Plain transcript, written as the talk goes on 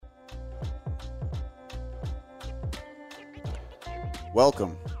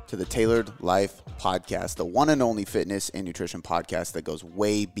Welcome to the Tailored Life Podcast, the one and only fitness and nutrition podcast that goes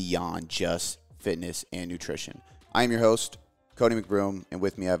way beyond just fitness and nutrition. I am your host, Cody McBroom, and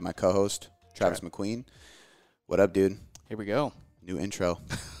with me I have my co-host, Travis McQueen. What up, dude? Here we go. New intro.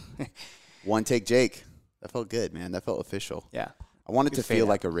 One take Jake. That felt good, man. That felt official. Yeah. I want it to feel out.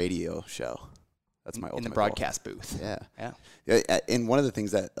 like a radio show. That's my ultimate in the goal. broadcast booth. Yeah. And one of the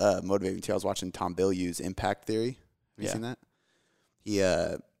things that motivated me too, I was watching Tom Bilyeu's Impact Theory. Have you seen that?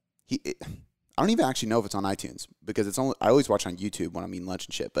 I don't even actually know if it's on iTunes because I always watch on YouTube when I'm eating lunch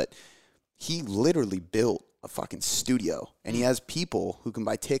and shit, but he literally built a fucking studio and he has people who can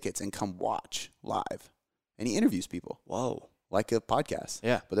buy tickets and come watch live and he interviews people. Whoa. Like a podcast.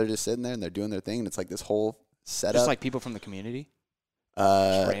 Yeah. But they're just sitting there and they're doing their thing and it's like this whole setup. Just like people from the community?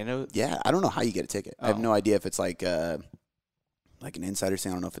 Random? Yeah. I don't know how you get a ticket. I have no idea if it's like an insider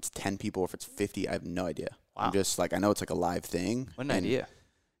thing. I don't know if it's 10 people or if it's 50. I have no idea. Wow. I'm just like, I know it's like a live thing. What an idea.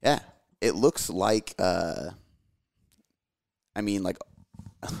 Yeah. It looks like, like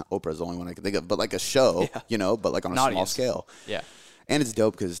Oprah's the only one I can think of, but like a show, but like on a small scale. Yeah. And it's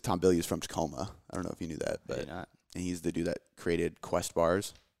dope because Tom Bilyeu's from Tacoma. I don't know if you knew that, I did not. And he's the dude that created Quest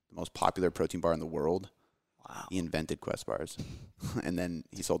bars, the most popular protein bar in the world. Wow. He invented Quest bars. And then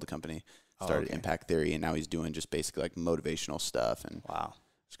he sold the company, started Impact Theory, and now he's doing just basically like motivational stuff. And wow.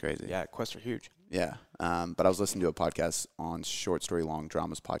 It's crazy. Yeah, Quests are huge. Yeah. But I was listening to a podcast on Short Story Long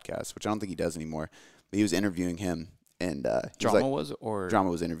Dramas podcast, which I don't think he does anymore. But he was interviewing him. And Drama was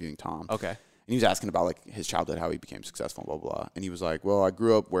interviewing Tom. Okay. And he was asking about like his childhood, how he became successful, blah, blah, blah. And he was like, well, I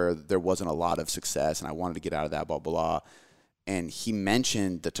grew up where there wasn't a lot of success and I wanted to get out of that, blah, blah, blah. And he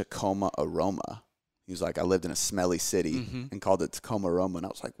mentioned the Tacoma aroma. He was like, I lived in a smelly city and called it Tacoma aroma. And I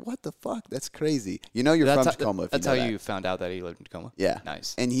was like, what the fuck? That's crazy. You know, you're from Tacoma. That's how you found out that he lived in Tacoma? Yeah.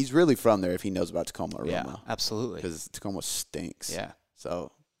 Nice. And he's really from there if he knows about Tacoma aroma. Yeah, absolutely. Because Tacoma stinks. Yeah.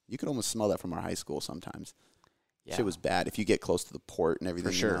 So you could almost smell that from our high school sometimes. Yeah. Shit was bad if you get close to the port and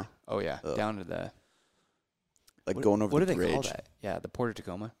everything. For sure. You know? Oh, yeah. Ugh. Down to the... Going over the bridge. What do they call that? Yeah, the Port of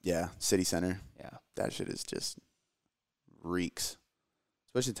Tacoma. Yeah, city center. Yeah. That shit is just reeks.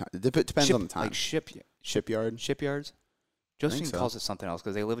 Especially it depends on the time. Like shipyard. Shipyards? Josephine calls it something else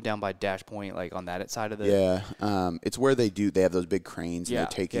because they live down by Dash Point, like on that side of the... Yeah. It's where they have those big cranes and they're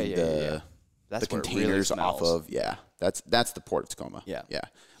taking the containers really off of. Yeah. That's the Port of Tacoma. Yeah. Yeah.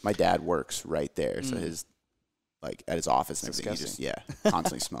 My dad works right there. So his, like at his office and everything, disgusting. he just,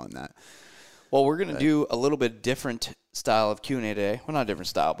 constantly smelling that. Well, we're going to do a little bit different style of Q&A today. Well, not a different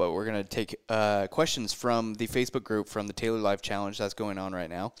style, but we're going to take questions from the Facebook group from the Tailored Life Challenge that's going on right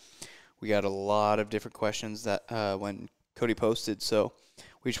now. We got a lot of different questions that when Cody posted, so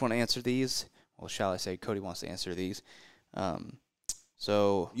we just want to answer these. Well, shall I say Cody wants to answer these.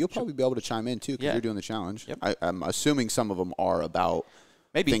 So you'll probably be able to chime in, too, because you're doing the challenge. Yep. I'm assuming some of them are about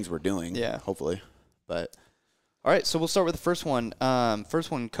things we're doing, hopefully. But all right, so we'll start with the first one. First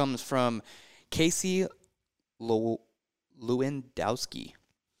one comes from Casey Lewandowski.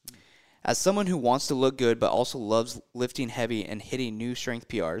 As someone who wants to look good but also loves lifting heavy and hitting new strength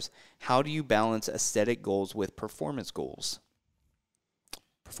PRs, how do you balance aesthetic goals with performance goals?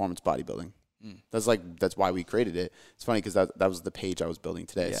 Performance bodybuilding. That's why we created it. It's funny because that was the page I was building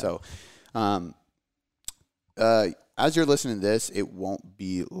today. Yeah. So as you're listening to this, it won't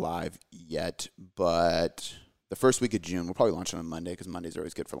be live yet, but the first week of June, we'll probably launch it on Monday because Mondays are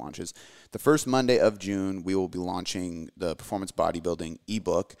always good for launches. The first Monday of June, we will be launching the Performance Bodybuilding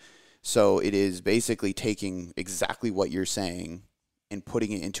ebook. So it is basically taking exactly what you're saying and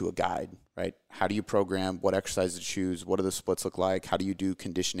putting it into a guide, right? How do you program? What exercises to choose? What do the splits look like? How do you do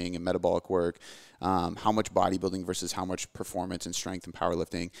conditioning and metabolic work? How much bodybuilding versus how much performance and strength and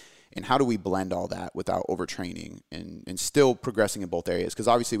powerlifting? And how do we blend all that without overtraining and still progressing in both areas? Because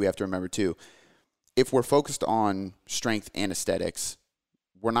obviously we have to remember too, if we're focused on strength and aesthetics,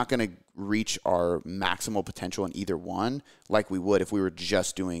 we're not going to reach our maximal potential in either one like we would if we were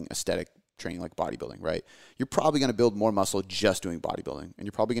just doing aesthetic training like bodybuilding, right? You're probably going to build more muscle just doing bodybuilding, and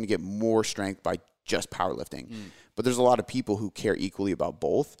you're probably going to get more strength by just powerlifting. But there's a lot of people who care equally about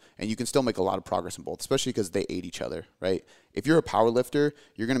both, and you can still make a lot of progress in both, especially because they aid each other, right? If you're a powerlifter,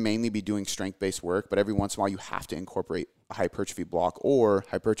 you're going to mainly be doing strength-based work, but every once in a while you have to incorporate a hypertrophy block or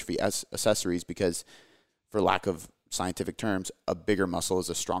hypertrophy accessories because, for lack of scientific terms, a bigger muscle is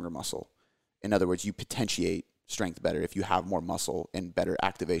a stronger muscle. In other words, you potentiate strength better if you have more muscle and better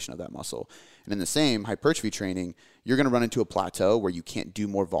activation of that muscle. And in the same hypertrophy training, you're going to run into a plateau where you can't do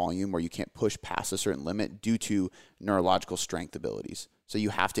more volume, where you can't push past a certain limit due to neurological strength abilities. So you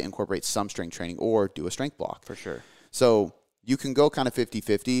have to incorporate some strength training or do a strength block. For sure. So you can go kind of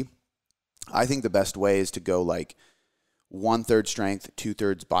 50-50. I think the best way is to go like 1/3 strength,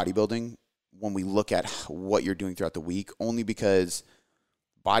 2/3 bodybuilding when we look at what you're doing throughout the week, only because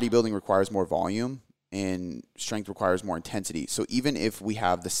bodybuilding requires more volume and strength requires more intensity. So even if we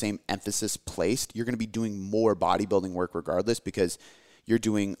have the same emphasis placed, you're going to be doing more bodybuilding work regardless, because you're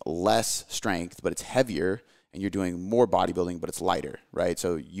doing less strength, but it's heavier, and you're doing more bodybuilding, but it's lighter, right?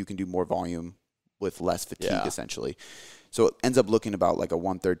 So you can do more volume with less fatigue, essentially. So it ends up looking about like a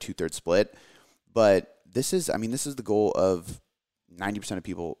 1/3, 2/3 split. But this is the goal of 90% of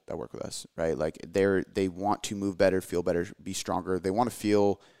people that work with us, right? Like they want to move better, feel better, be stronger. They want to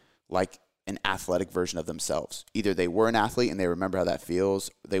feel like an athletic version of themselves. Either they were an athlete and they remember how that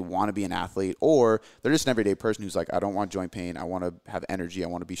feels, they want to be an athlete, or they're just an everyday person who's like, I don't want joint pain, I want to have energy, I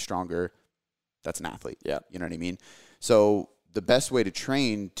want to be stronger. That's an athlete. Yeah. You know what I mean? So the best way to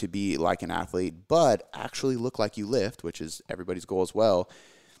train to be like an athlete, but actually look like you lift, which is everybody's goal as well,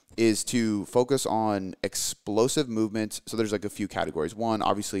 is to focus on explosive movements. So there's like a few categories. One,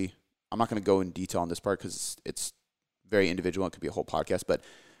 obviously, I'm not going to go in detail on this part because it's very individual. It could be a whole podcast, but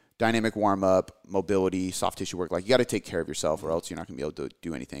dynamic warm-up, mobility, soft tissue work. Like, you got to take care of yourself, or else you're not going to be able to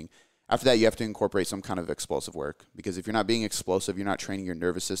do anything. After that, you have to incorporate some kind of explosive work, because if you're not being explosive, you're not training your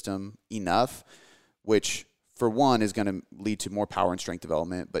nervous system enough, which for one is going to lead to more power and strength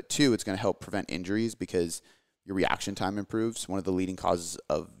development, but two, it's going to help prevent injuries because your reaction time improves. One of the leading causes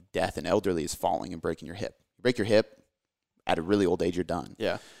of death in elderly is falling and breaking your hip. You break your hip at a really old age, you're done.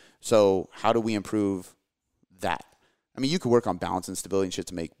 Yeah. So how do we improve that? I mean, you could work on balance and stability and shit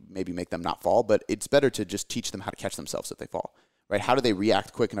to maybe make them not fall, but it's better to just teach them how to catch themselves if they fall, right? How do they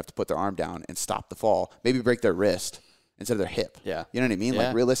react quick enough to put their arm down and stop the fall? Maybe break their wrist instead of their hip. Yeah. You know what I mean? Yeah.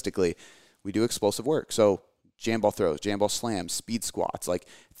 Like, realistically, we do explosive work. So jam ball throws, jam ball slams, speed squats, like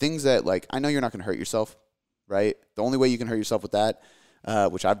things that, like, I know you're not going to hurt yourself, right? The only way you can hurt yourself with that,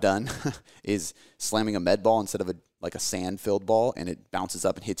 which I've done, is slamming a med ball instead of a sand-filled ball, and it bounces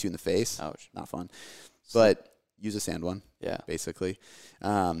up and hits you in the face. Ouch. Not fun. But use a sand one. Yeah. Basically.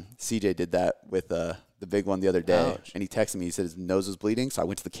 CJ did that with the big one the other day. Ouch. And he texted me. He said his nose was bleeding. So I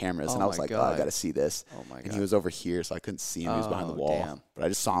went to the cameras, and I was like, God. oh, I got to see this. Oh, my God. And he was over here, so I couldn't see him. He was behind the wall. Damn. But I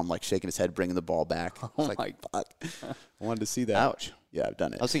just saw him, like, shaking his head, bringing the ball back. I was like, fuck. I wanted to see that. Ouch. Yeah, I've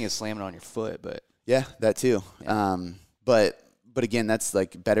done it. I was thinking of slamming on your foot, but. Yeah, that too. Yeah. But again, that's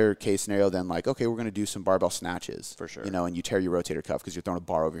like better case scenario than like, okay, we're going to do some barbell snatches. For sure. You know, and you tear your rotator cuff because you're throwing a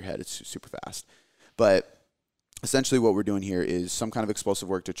bar over your head. It's super fast. But essentially what we're doing here is some kind of explosive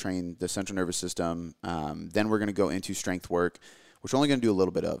work to train the central nervous system. Then we're going to go into strength work, which we're only going to do a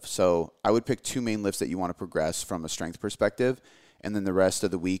little bit of. So I would pick 2 main lifts that you want to progress from a strength perspective. And then the rest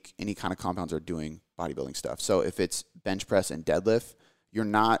of the week, any kind of compounds are doing bodybuilding stuff. So if it's bench press and deadlift, you're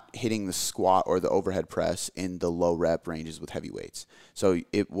not hitting the squat or the overhead press in the low rep ranges with heavy weights. So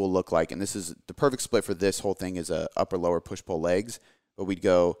it will look like, and this is the perfect split for this whole thing, is a upper lower push pull legs, but we'd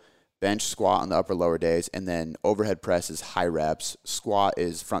go bench squat on the upper lower days, and then overhead press is high reps, squat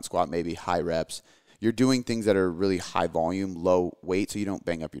is front squat, maybe high reps. You're doing things that are really high volume, low weight, so you don't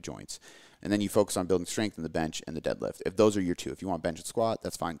bang up your joints. And then you focus on building strength in the bench and the deadlift. If those are your 2, if you want bench and squat,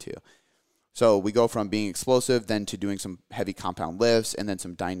 that's fine too. So we go from being explosive then to doing some heavy compound lifts, and then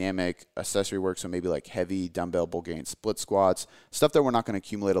some dynamic accessory work. So maybe like heavy dumbbell Bulgarian split squats, stuff that we're not going to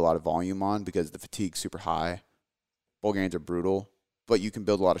accumulate a lot of volume on because the fatigue's super high. Bulgarians are brutal, but you can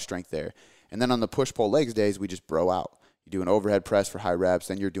build a lot of strength there. And then on the push-pull legs days, we just bro out. You do an overhead press for high reps,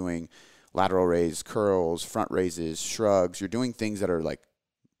 then you're doing lateral raise, curls, front raises, shrugs. You're doing things that are like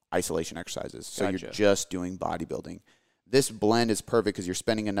isolation exercises. So Gotcha. you're just doing bodybuilding. This blend is perfect because you're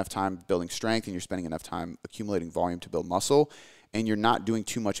spending enough time building strength and you're spending enough time accumulating volume to build muscle, and you're not doing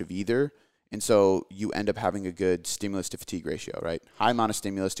too much of either. And so you end up having a good stimulus to fatigue ratio, right? High amount of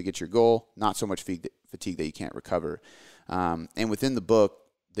stimulus to get your goal, not so much fatigue that you can't recover. And within the book,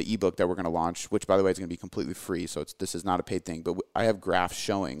 the ebook that we're going to launch, which by the way is going to be completely free, so this is not a paid thing, but I have graphs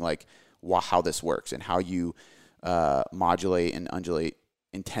showing like how this works and how you modulate and undulate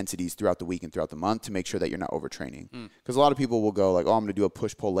intensities throughout the week and throughout the month to make sure that you're not overtraining. Because a lot of people will go like, oh, I'm going to do a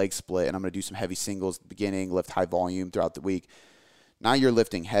push-pull leg split, and I'm going to do some heavy singles at the beginning, lift high volume throughout the week. Now you're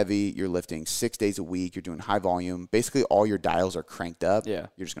lifting heavy, you're lifting 6 days a week, you're doing high volume. Basically, all your dials are cranked up. Yeah.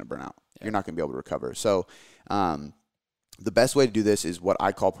 You're just going to burn out. Yeah. You're not going to be able to recover. So the best way to do this is what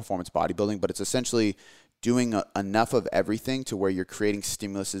I call performance bodybuilding, but it's essentially doing enough of everything to where you're creating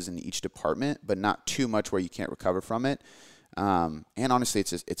stimuluses in each department, but not too much where you can't recover from it. And honestly,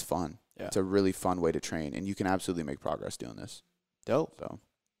 it's fun. Yeah. It's a really fun way to train, and you can absolutely make progress doing this. Dope. So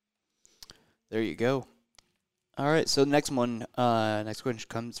there you go. All right. So next question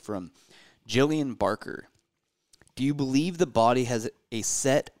comes from Jillian Barker. Do you believe the body has a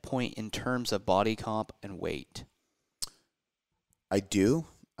set point in terms of body comp and weight? I do.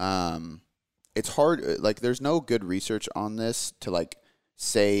 It's hard. Like, there's no good research on this to like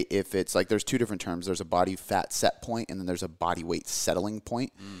say if it's like there's two different terms. There's a body fat set point, and then there's a body weight settling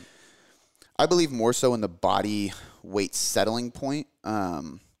point. I believe more so in the body weight settling point,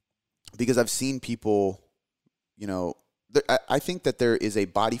 because I've seen people, you know, I think that there is a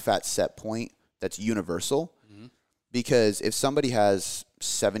body fat set point that's universal. Because if somebody has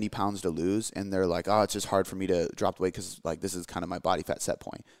 70 pounds to lose and they're like, oh, it's just hard for me to drop the weight because like this is kind of my body fat set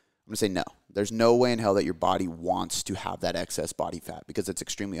point. I'm going to say no. There's no way in hell that your body wants to have that excess body fat because it's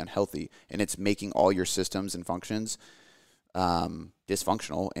extremely unhealthy and it's making all your systems and functions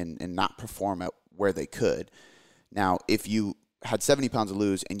dysfunctional and not perform at where they could. Now, if you had 70 pounds to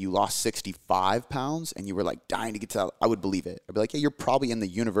lose and you lost 65 pounds and you were like dying to get to that, I would believe it. I'd be like, yeah, you're probably in the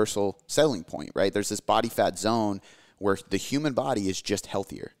universal settling point, right? There's this body fat zone where the human body is just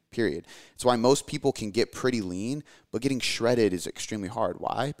healthier, period. It's why most people can get pretty lean, but getting shredded is extremely hard.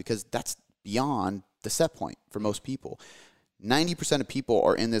 Why? Because that's beyond the set point for most people. 90% of people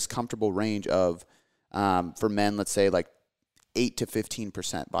are in this comfortable range of, for men, let's say like 8 to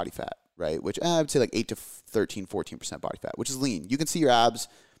 15% body fat, right? Which I would say like 8 to 13, 14% body fat, which is lean. You can see your abs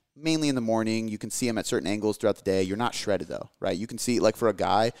mainly in the morning. You can see them at certain angles throughout the day. You're not shredded though, right? You can see, like for a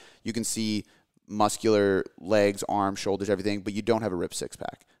guy, you can see muscular legs, arms, shoulders, everything, but you don't have a ripped six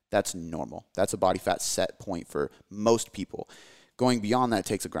pack. That's normal. That's a body fat set point for most people. Going beyond that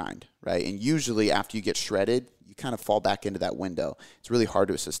takes a grind, right? And usually after you get shredded, you kind of fall back into that window. It's really hard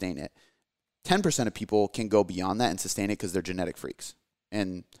to sustain it. 10% of people can go beyond that and sustain it because they're genetic freaks.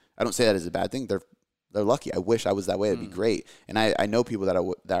 And I don't say that as a bad thing. They're lucky. I wish I was that way. It'd be great. And I know people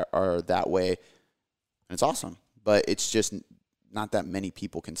that are that way, and it's awesome. But it's just not that many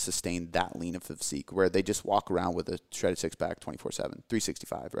people can sustain that lean of physique where they just walk around with a shredded six-pack 24/7,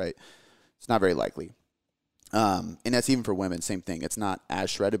 365, right? It's not very likely. And that's even for women, same thing. It's not as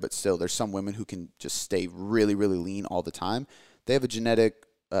shredded, but still there's some women who can just stay really, really lean all the time. They have a genetic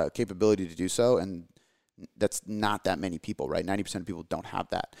capability to do so, and that's not that many people, right? 90% of people don't have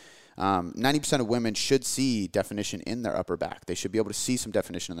that. 90% of women should see definition in their upper back. They should be able to see some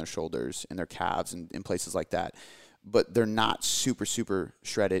definition in their shoulders, in their calves, and in places like that. But they're not super, super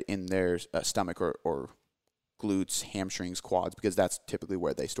shredded in their stomach or glutes, hamstrings, quads, because that's typically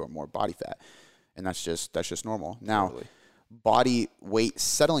where they store more body fat. And that's just normal. Now, totally. Body weight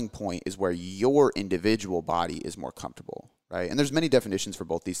settling point is where your individual body is more comfortable, right? And there's many definitions for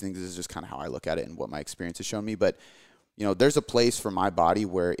both these things. This is just kind of how I look at it and what my experience has shown me. But, you know, there's a place for my body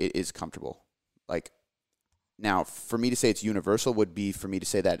where it is comfortable. Like, now, for me to say it's universal would be for me to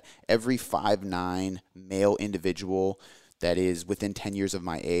say that every 5'9" male individual that is within 10 years of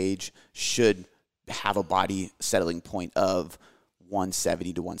my age should have a body settling point of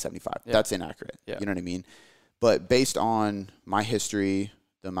 170 to 175. Yeah. That's inaccurate. Yeah. You know what I mean? But based on my history,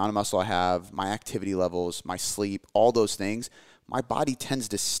 the amount of muscle I have, my activity levels, my sleep, all those things, my body tends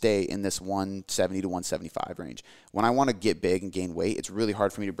to stay in this 170 to 175 range. When I want to get big and gain weight, it's really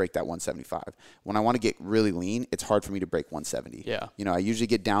hard for me to break that 175. When I want to get really lean, it's hard for me to break 170. Yeah. You know, I usually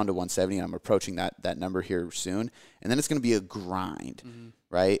get down to 170, and I'm approaching that number here soon. And then it's going to be a grind,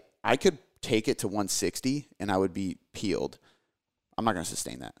 right? I could take it to 160, and I would be peeled. I'm not going to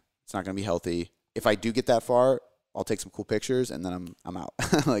sustain that. It's not going to be healthy. If I do get that far, I'll take some cool pictures, and then I'm out.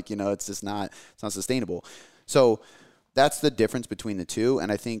 Like, you know, it's not sustainable. So that's the difference between the two.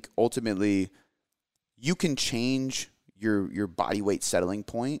 And I think ultimately you can change your body weight settling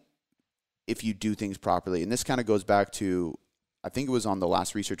point if you do things properly. And this kind of goes back to, I think it was on the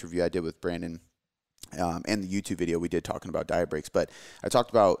last research review I did with Brandon and the YouTube video we did talking about diet breaks. But I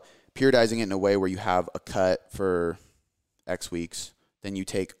talked about periodizing it in a way where you have a cut for X weeks, then you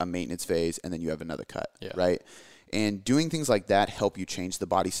take a maintenance phase, and then you have another cut, right? And doing things like that help you change the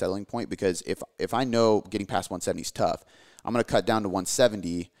body settling point, because if I know getting past 170 is tough, I'm going to cut down to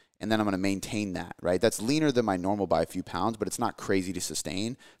 170, and then I'm going to maintain that, right? That's leaner than my normal by a few pounds, but it's not crazy to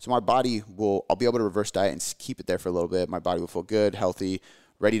sustain. So my body I'll be able to reverse diet and keep it there for a little bit. My body will feel good, healthy,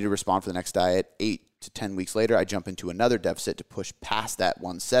 ready to respond for the next diet. 8 to 10 weeks later, I jump into another deficit to push past that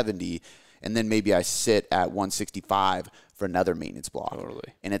 170, and then maybe I sit at 165 for another maintenance block.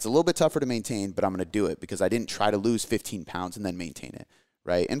 Totally. And it's a little bit tougher to maintain, but I'm going to do it because I didn't try to lose 15 pounds and then maintain it,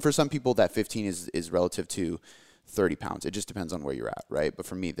 right? And for some people, that 15 is relative to 30 pounds. It just depends on where you're at, right? But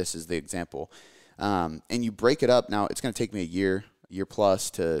for me, this is the example. And you break it up. Now, it's going to take me a year plus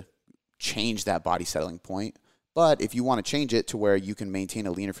to change that body settling point. But if you want to change it to where you can maintain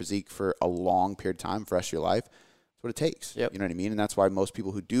a leaner physique for a long period of time for the rest of your life, what it takes. Yep. You know what I mean? And that's why most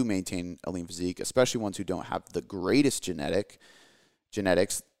people who do maintain a lean physique, especially ones who don't have the greatest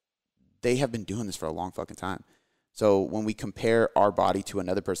genetics, they have been doing this for a long fucking time. So when we compare our body to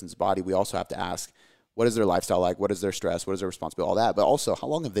another person's body, we also have to ask, what is their lifestyle like? What is their stress? What is their responsibility? All that. But also, how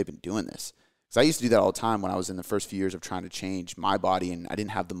long have they been doing this? Because I used to do that all the time when I was in the first few years of trying to change my body, and I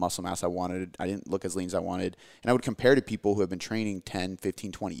didn't have the muscle mass I wanted. I didn't look as lean as I wanted. And I would compare to people who have been training 10,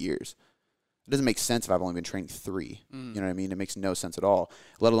 15, 20 years. It doesn't make sense if I've only been training 3. You know what I mean? It makes no sense at all.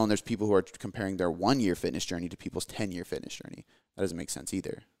 Let alone there's people who are comparing their 1-year fitness journey to people's 10-year fitness journey. That doesn't make sense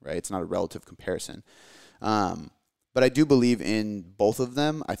either, right? It's not a relative comparison. But I do believe in both of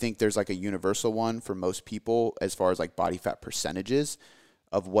them. I think there's like a universal one for most people as far as like body fat percentages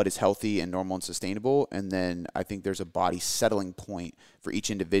of what is healthy and normal and sustainable. And then I think there's a body settling point for each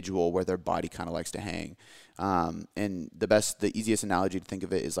individual where their body kind of likes to hang. And the easiest analogy to think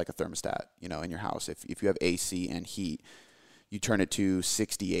of it is like a thermostat, you know, in your house. If you have AC and heat, you turn it to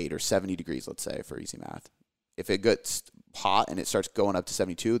 68 or 70 degrees, let's say, for easy math. If it gets hot and it starts going up to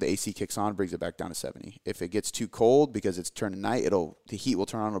 72, the AC kicks on, brings it back down to 70. If it gets too cold because it's turning night, the heat will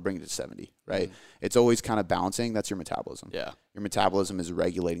turn on, it'll bring it to 70, right? It's always kind of balancing. That's your metabolism. Yeah. Your metabolism is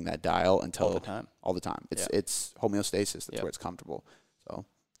regulating that dial until all the time. All the time. It's homeostasis. That's where it's comfortable. So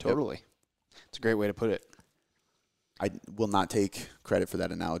totally. It's a great way to put it. I will not take credit for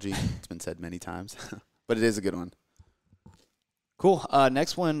that analogy. It's been said many times, but it is a good one. Cool.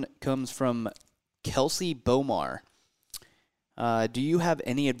 Next one comes from Kelsey Bomar. Do you have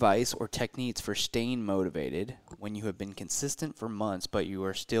any advice or techniques for staying motivated when you have been consistent for months, but you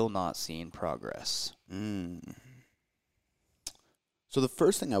are still not seeing progress? So the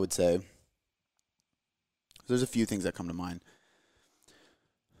first thing I would say, there's a few things that come to mind.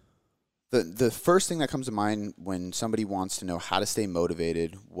 The first thing that comes to mind when somebody wants to know how to stay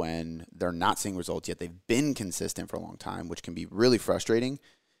motivated when they're not seeing results yet they've been consistent for a long time, which can be really frustrating,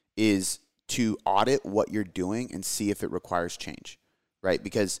 is to audit what you're doing and see if it requires change, right?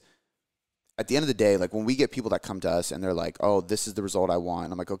 Because at the end of the day, like when we get people that come to us and they're like, oh, this is the result I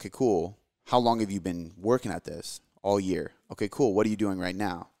want. I'm like, okay, cool. How long have you been working at this? All year. Okay, cool. What are you doing right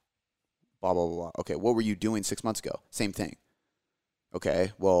now? Blah, blah, blah, blah. Okay, what were you doing 6 months ago? Same thing.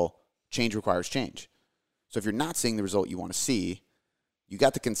 Okay, well, change requires change. So if you're not seeing the result you want to see, you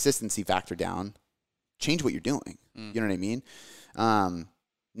got the consistency factor down, change what you're doing. You know what I mean?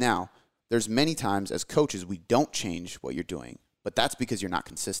 Now, there's many times as coaches we don't change what you're doing, but that's because you're not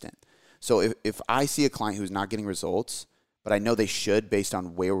consistent. So if I see a client who's not getting results, but I know they should based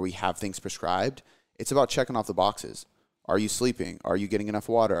on where we have things prescribed, it's about checking off the boxes. Are you sleeping? Are you getting enough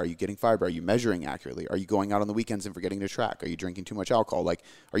water? Are you getting fiber? Are you measuring accurately? Are you going out on the weekends and forgetting to track? Are you drinking too much alcohol? Like,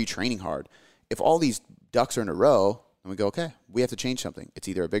 are you training hard? If all these ducks are in a row, then we go, okay, we have to change something. It's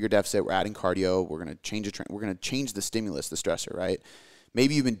either a bigger deficit, we're adding cardio, we're going to change we're going to change the stimulus, the stressor, right?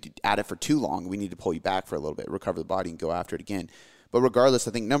 Maybe you've been at it for too long. We need to pull you back for a little bit, recover the body, and go after it again. But regardless,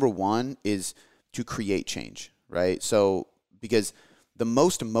 I think number one is to create change, right? So because the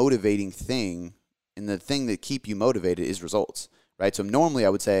most motivating thing and the thing that keep you motivated is results, right? So normally I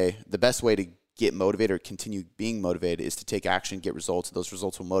would say the best way to get motivated or continue being motivated is to take action, get results. Those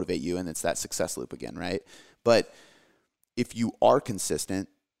results will motivate you, and it's that success loop again, right? But if you are consistent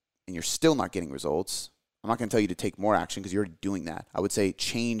and you're still not getting results, I'm not going to tell you to take more action because you're already doing that. I would say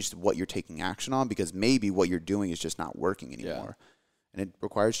change what you're taking action on because maybe what you're doing is just not working anymore. Yeah. And it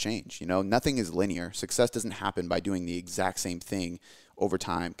requires change. You know, nothing is linear. Success doesn't happen by doing the exact same thing over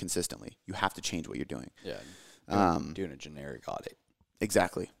time consistently. You have to change what you're doing. Yeah. Doing a generic audit.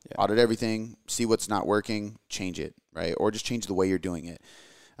 Exactly. Yeah. Audit everything, see what's not working, change it, right? Or just change the way you're doing it.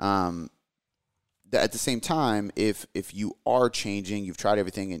 At the same time, if you are changing, you've tried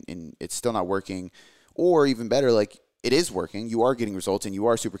everything and it's still not working, or even better, like it is working, you are getting results and you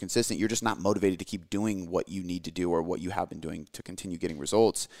are super consistent, you're just not motivated to keep doing what you need to do or what you have been doing to continue getting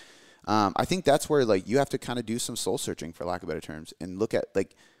results. I think that's where like you have to kind of do some soul searching, for lack of better terms, and look at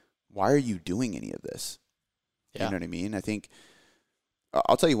like, why are you doing any of this? Yeah. You know what I mean? I think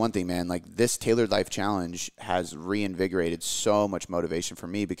I'll tell you one thing, man, like this Tailored Life Challenge has reinvigorated so much motivation for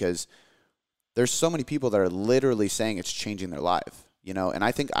me because there's so many people that are literally saying it's changing their life, you know? And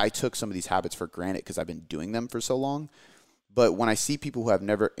I think I took some of these habits for granted because I've been doing them for so long. But when I see people who have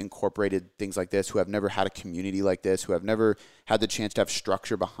never incorporated things like this, who have never had a community like this, who have never had the chance to have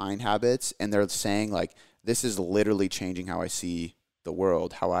structure behind habits, and they're saying like, this is literally changing how I see the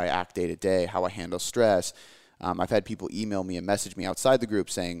world, how I act day to day, how I handle stress. I've had people email me and message me outside the group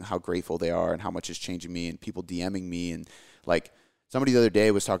saying how grateful they are and how much is changing me, and people DMing me. And like somebody the other day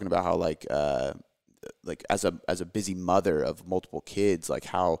was talking about how like as a busy mother of multiple kids, like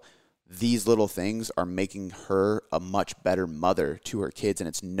how these little things are making her a much better mother to her kids, and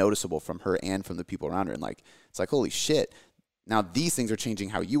it's noticeable from her and from the people around her. And like, it's like, holy shit, now these things are changing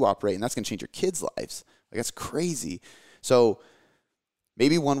how you operate, and that's going to change your kids' lives. Like, that's crazy. So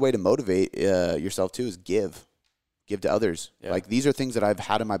maybe one way to motivate yourself too is give to others. Yeah. Like, these are things that I've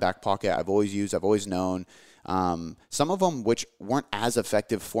had in my back pocket. I've always used, I've always known. Some of them which weren't as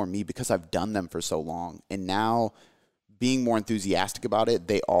effective for me because I've done them for so long. And now being more enthusiastic about it,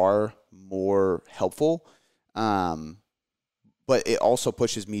 they are more helpful. But it also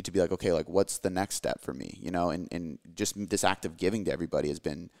pushes me to be like, okay, like, what's the next step for me? You know, and just this act of giving to everybody has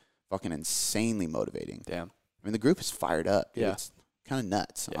been fucking insanely motivating. Damn. I mean, the group is fired up. Dude. Yeah. It's kind of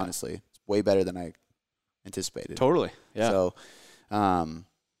nuts, honestly. It's way better than I anticipated. Totally. Yeah. So,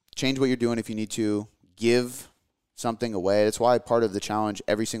 change what you're doing if you need to. Give something away. That's why part of the challenge,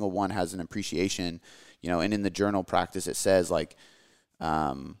 every single one has an appreciation, you know, and in the journal practice, it says, like,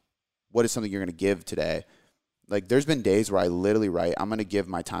 what is something you're going to give today? Like, there's been days where I literally write, I'm going to give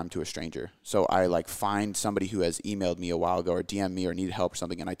my time to a stranger. So I, like, find somebody who has emailed me a while ago or DM'd me or needed help or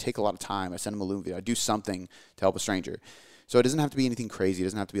something, and I take a lot of time. I send them a Loom video. I do something to help a stranger. So it doesn't have to be anything crazy. It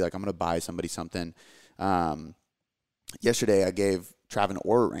doesn't have to be like, I'm going to buy somebody something. Yesterday, I gave Trav an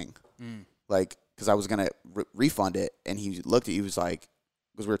Oura ring, like, because I was going to refund it. And he looked at it, he was like,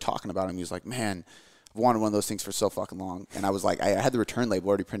 because we were talking about him, he was like, man, I've wanted one of those things for so fucking long. And I was like, I had the return label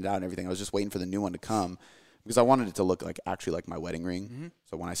already printed out and everything. I was just waiting for the new one to come because I wanted it to look like actually like my wedding ring. Mm-hmm.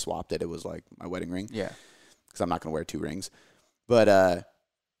 So when I swapped it, it was like my wedding ring. Yeah. Because I'm not going to wear 2 rings. But I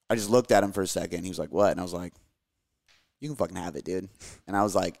just looked at him for a second. He was like, what? And I was like, you can fucking have it, dude. And I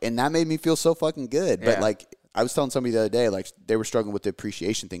was like, and that made me feel so fucking good. Yeah. But, like, I was telling somebody the other day, like, they were struggling with the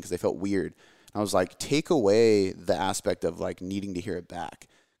appreciation thing because they felt weird. And I was like, take away the aspect of, like, needing to hear it back.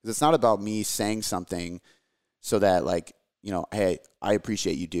 Because it's not about me saying something so that, like, you know, hey, I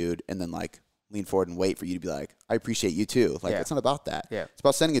appreciate you, dude. And then, like, lean forward and wait for you to be like, I appreciate you too. Like, it's not about that. Yeah. It's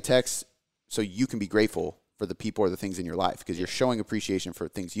about sending a text so you can be grateful for the people or the things in your life because you're showing appreciation for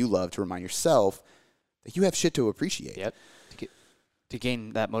things you love to remind yourself that you have shit to appreciate. Yep. To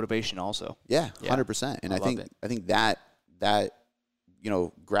gain that motivation also. Yeah, 100%. And I think that you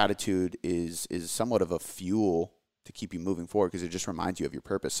know, gratitude is somewhat of a fuel to keep you moving forward because it just reminds you of your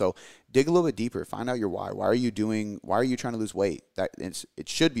purpose. So dig a little bit deeper, find out your why. Why are you trying to lose weight? It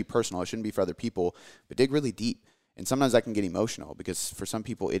should be personal. It shouldn't be for other people, but dig really deep. And sometimes that can get emotional because for some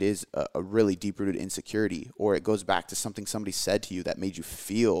people it is a really deep-rooted insecurity, or it goes back to something somebody said to you that made you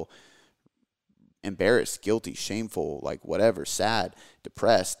feel embarrassed, guilty, shameful, like whatever, sad,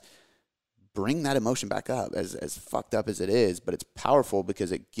 depressed. Bring that emotion back up as fucked up as it is, but it's powerful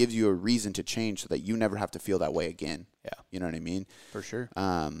because it gives you a reason to change so that you never have to feel that way again. Yeah. You know what I mean? For sure.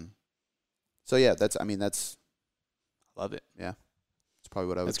 So yeah, I love it. Yeah. That's probably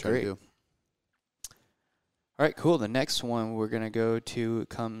what I would try to do. All right, cool. The next one we're going to go to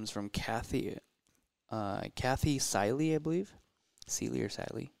comes from Kathy Siley, I believe. Seeley or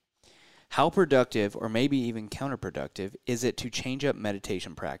Siley. How productive, or maybe even counterproductive, is it to change up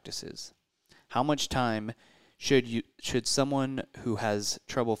meditation practices? How much time should someone who has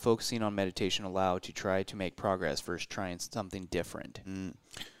trouble focusing on meditation allow to try to make progress versus trying something different?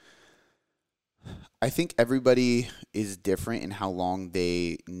 I think everybody is different in how long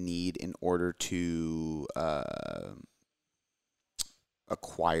they need in order to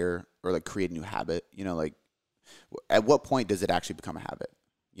acquire or like create a new habit. You know, like at what point does it actually become a habit?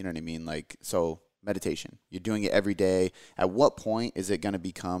 You know what I mean? Like, so meditation, you're doing it every day. At what point is it going to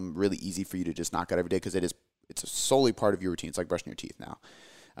become really easy for you to just knock out every day? Because it's solely part of your routine. It's like brushing your teeth now.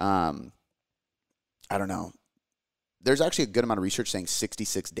 I don't know. There's actually a good amount of research saying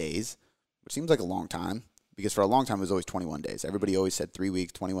 66 days, which seems like a long time because for a long time it was always 21 days. Everybody always said 3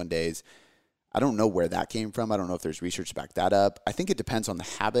 weeks, 21 days. I don't know where that came from. I don't know if there's research to back that up. I think it depends on the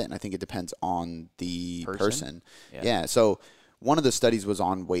habit, and I think it depends on the person. Yeah. So one of the studies was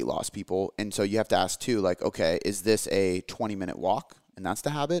on weight loss people. And so you have to ask too, like, okay, is this a 20-minute walk and that's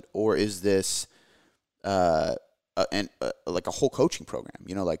the habit? Or is this like a whole coaching program?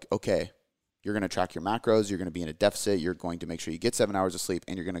 You know, like, okay, you're going to track your macros. You're going to be in a deficit. You're going to make sure you get 7 hours of sleep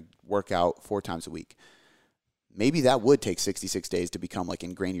and you're going to work out 4 times a week. Maybe that would take 66 days to become like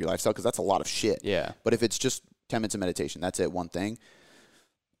ingrained in your lifestyle because that's a lot of shit. Yeah. But if it's just 10 minutes of meditation, that's it, one thing.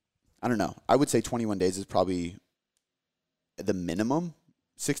 I don't know. I would say 21 days is probably the minimum.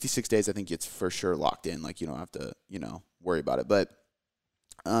 66 days, I think it's for sure locked in. Like, you don't have to, worry about it. But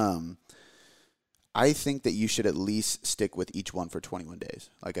I think that you should at least stick with each one for 21 days.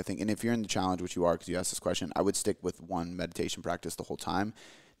 Like, I think, and if you're in the challenge, which you are because you asked this question, I would stick with one meditation practice the whole time.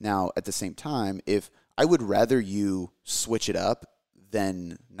 Now, at the same time, if I would rather you switch it up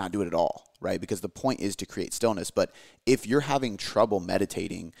than not do it at all, right? Because the point is to create stillness. But if you're having trouble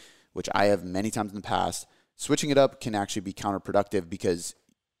meditating, which I have many times in the past, switching it up can actually be counterproductive because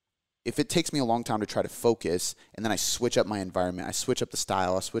if it takes me a long time to try to focus and then I switch up my environment, I switch up the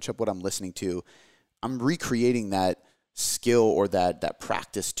style, I switch up what I'm listening to, I'm recreating that skill or that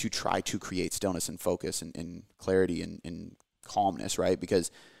practice to try to create stillness and focus and clarity and calmness, right?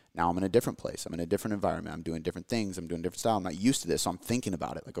 Because now I'm in a different place. I'm in a different environment. I'm doing different things. I'm doing different style. I'm not used to this. So I'm thinking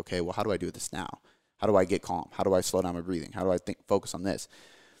about it like, okay, well, how do I do this now? How do I get calm? How do I slow down my breathing? How do I focus on this?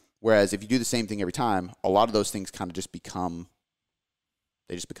 Whereas if you do the same thing every time, a lot of those things kind of just become,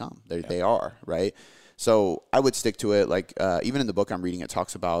 they are, right? So I would stick to it. Like even in the book I'm reading, it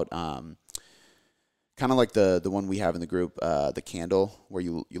talks about kind of like the one we have in the group, the candle, where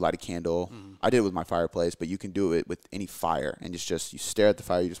you light a candle. I did it with my fireplace, but you can do it with any fire. And it's just, you stare at the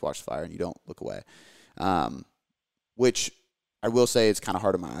fire, you just watch the fire, and you don't look away. Which I will say it's kind of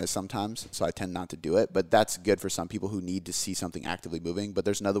hard on my eyes sometimes, so I tend not to do it. But that's good for some people who need to see something actively moving. But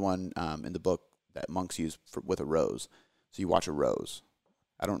there's another one in the book that monks use with a rose. So you watch a rose.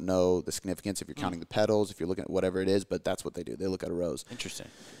 I don't know the significance if you're counting the petals, if you're looking at whatever it is, but that's what they do. They look at a rose. Interesting.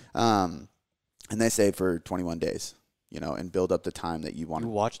 And they say for 21 days, and build up the time that you want. You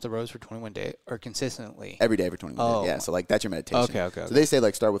watch the rose for 21 days or consistently? Every day for 21 days. Yeah, so like that's your meditation. Okay. So they say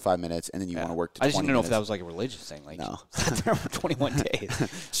like start with 5 minutes and then you want to work to 20 minutes. I just didn't know if that was like a religious thing. Like, no. Sat there for 21 days.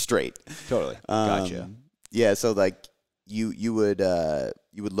 Straight. Totally. Gotcha. Yeah, so like you would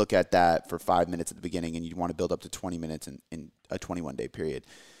look at that for 5 minutes at the beginning and you'd want to build up to 20 minutes in a 21-day period.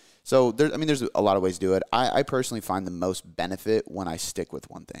 So there's a lot of ways to do it. I personally find the most benefit when I stick with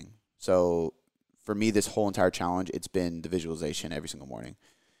one thing. So for me, this whole entire challenge, it's been the visualization every single morning.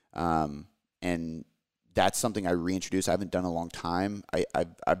 And that's something I reintroduced. I haven't done in a long time.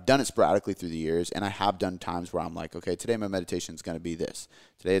 I've done it sporadically through the years, and I have done times where I'm like, okay, today my meditation is going to be this.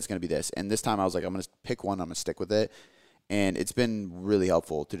 Today it's going to be this. And this time I was like, I'm going to pick one. I'm going to stick with it. And it's been really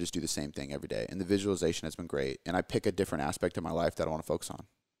helpful to just do the same thing every day. And the visualization has been great. And I pick a different aspect of my life that I want to focus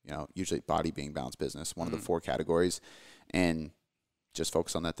on. Usually body, being, balance, business, one of the 4 categories, and just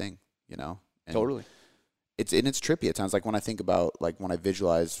focus on that thing, And totally. It's trippy. It sounds like when I think about, like, when I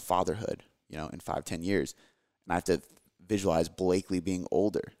visualize fatherhood, in 5-10 years, and I have to visualize Blakely being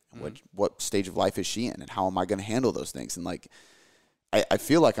older. And what stage of life is she in, and how am I going to handle those things? And like, I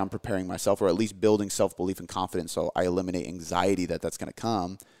feel like I'm preparing myself, or at least building self-belief and confidence, so I eliminate anxiety that's going to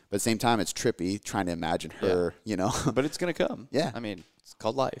come. But at the same time, it's trippy trying to imagine her, But it's going to come. Yeah. I mean, it's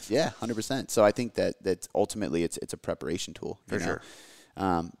called life. Yeah, 100%. So I think that ultimately it's a preparation tool. For sure.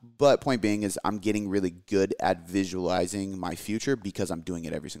 But point being is I'm getting really good at visualizing my future because I'm doing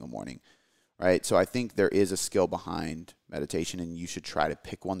it every single morning, right? So I think there is a skill behind meditation, and you should try to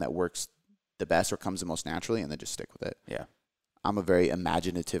pick one that works the best or comes the most naturally, and then just stick with it. Yeah. I'm a very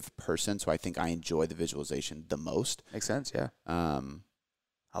imaginative person, so I think I enjoy the visualization the most. Makes sense, yeah.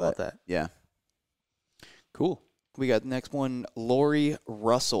 I love that. Yeah. Cool. We got the next one, Lori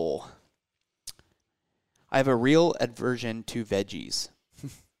Russell. I have a real aversion to veggies.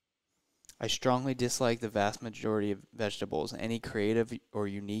 I strongly dislike the vast majority of vegetables. Any creative or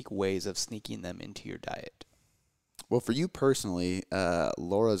unique ways of sneaking them into your diet? Well, for you personally,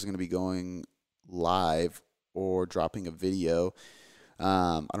 Laura is going to be going live or dropping a video.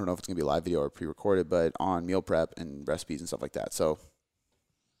 I don't know if it's going to be a live video or pre-recorded, but on meal prep and recipes and stuff like that. So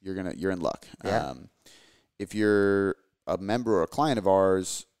you're in luck. Yeah. If you're a member or a client of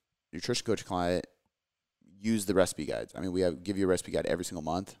ours, nutrition coach client, use the recipe guides. I mean, we give you a recipe guide every single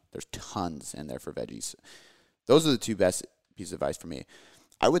month. There's tons in there for veggies. Those are the 2 best pieces of advice for me.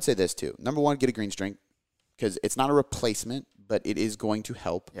 I would say this too. Number 1, get a greens drink, because it's not a replacement, but it is going to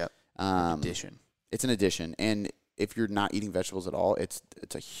help. Yep. Addition. It's an addition. And if you're not eating vegetables at all, it's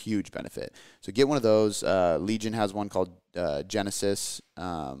a huge benefit. So get one of those. Legion has one called Genesis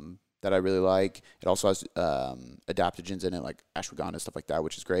that I really like. It also has adaptogens in it, like ashwagandha, stuff like that,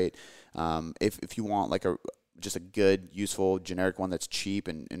 which is great. If you want like just a good, useful, generic one that's cheap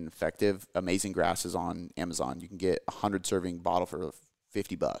and effective, Amazing Grass is on Amazon. You can get a 100-serving bottle for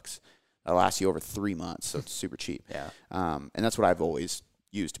 $50. That'll last you over 3 months, so it's super cheap. Yeah. And that's what I've always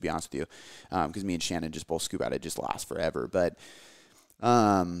used, to be honest with you, because me and Shannon just both scoop out. It just lasts forever. But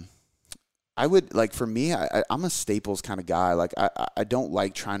I would, like, for me, I'm a staples kind of guy. Like, I don't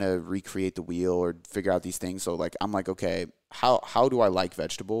like trying to recreate the wheel or figure out these things. So, like, I'm like, okay, how do I like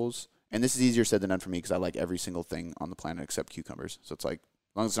vegetables? And this is easier said than done for me, because I like every single thing on the planet except cucumbers. So it's like,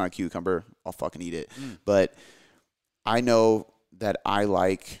 as long as it's not a cucumber, I'll fucking eat it. But I know that I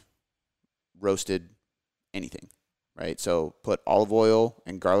like roasted anything, right? So put olive oil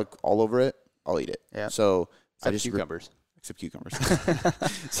and garlic all over it, I'll eat it. Yeah. So except cucumbers. Except cucumbers.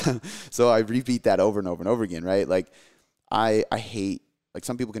 so I repeat that over and over and over again, right? Like, I hate Like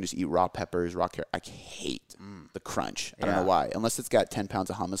some people can just eat raw peppers, raw carrot. I hate the crunch. I don't know why. Unless it's got 10 pounds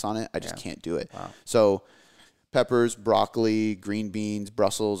of hummus on it, I just can't do it. Wow. So peppers, broccoli, green beans,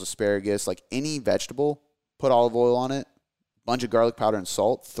 Brussels, asparagus, like any vegetable, put olive oil on it, bunch of garlic powder and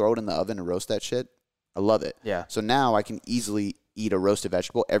salt, throw it in the oven and roast that shit. I love it. Yeah. So now I can easily eat a roasted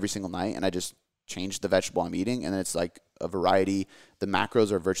vegetable every single night, and I just change the vegetable I'm eating, and then it's like a variety. The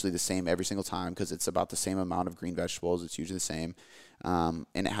macros are virtually the same every single time because it's about the same amount of green vegetables. It's usually the same. And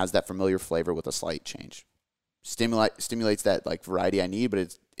it has that familiar flavor with a slight change. Stimulates that like variety I need,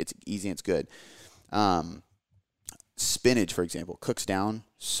 but it's easy and it's good. Spinach, for example, cooks down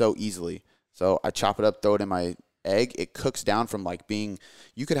so easily. So I chop it up, throw it in my egg. It cooks down from like being,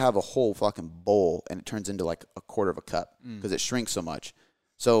 you could have a whole fucking bowl and it turns into like a quarter of a cup because it shrinks so much.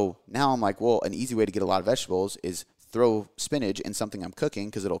 So now I'm like, well, an easy way to get a lot of vegetables is throw spinach in something I'm cooking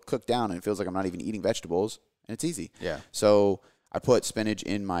because it'll cook down and it feels like I'm not even eating vegetables, and it's easy. Yeah. So I put spinach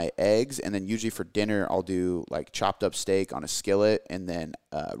in my eggs, and then usually for dinner I'll do like chopped up steak on a skillet and then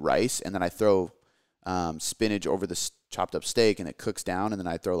rice, and then I throw spinach over the chopped up steak and it cooks down, and then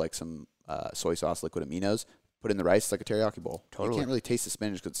I throw like some soy sauce, liquid aminos, put in the rice. It's like a teriyaki bowl. Totally. You can't really taste the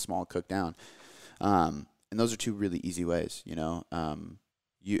spinach because it's small and cooked down. And those are two really easy ways, you know.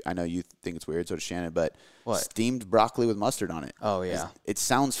 I know you think it's weird, so does Shannon, but steamed broccoli with mustard on it. Oh, yeah. It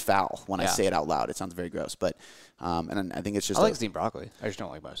sounds foul when I say it out loud. It sounds very gross, but and I think it's just I like steamed broccoli. I just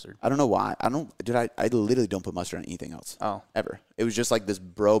don't like mustard. I don't know why. I literally don't put mustard on anything else. Oh. Ever. It was just like this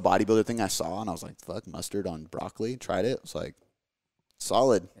bro bodybuilder thing I saw, and I was like, fuck, mustard on broccoli. Tried it. It's like,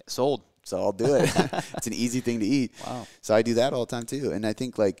 solid. Sold. So I'll do it. It's an easy thing to eat. Wow. So I do that all the time too. And I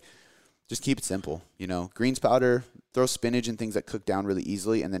think like, just keep it simple, you know. Greens powder, throw spinach and things that cook down really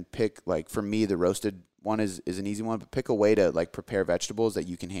easily, and then pick, like, for me, the roasted one is an easy one, but pick a way to, like, prepare vegetables that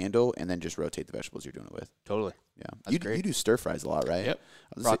you can handle, and then just rotate the vegetables you're doing it with. Totally. Yeah. That's great. You do stir fries a lot, right? Yep.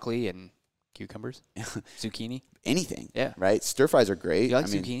 Broccoli and cucumbers. Zucchini. Anything. Yeah. Right? Stir fries are great. You like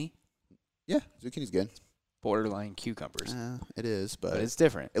zucchini? Yeah, zucchini's good. Borderline cucumbers. It is, but it's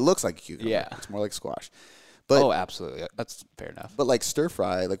different. It looks like a cucumber. Yeah. It's more like squash. But, absolutely. That's fair enough. But, like, stir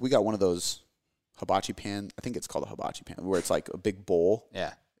fry, like, we got one of those hibachi pan. I think it's called a hibachi pan, where it's like a big bowl.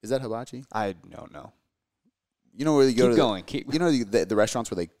 Yeah. Is that hibachi? I don't know. You know where you go Keep you know the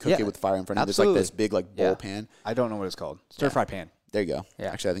restaurants where they cook it with fire in front of you? There's like this big like bowl pan. I don't know what it's called. Stir fry pan. There you go.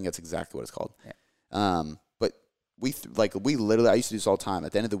 Yeah. Actually, I think that's exactly what it's called. Yeah. But we literally, I used to do this all the time.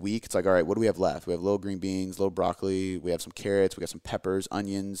 At the end of the week, it's like, all right, what do we have left? We have little green beans, little broccoli. We have some carrots. We got some peppers,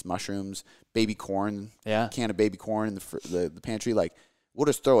 onions, mushrooms, baby corn. Yeah. Can of baby corn in the pantry. Like, we'll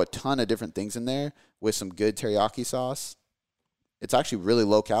just throw a ton of different things in there with some good teriyaki sauce. It's actually really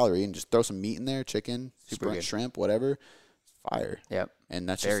low calorie, and just throw some meat in there, chicken, shrimp, whatever. Fire. Yep. And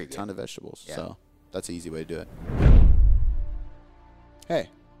that's just a ton of vegetables. Yeah. So that's an easy way to do it. Hey,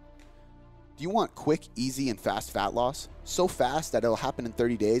 do you want quick, easy, and fast fat loss? So fast that it'll happen in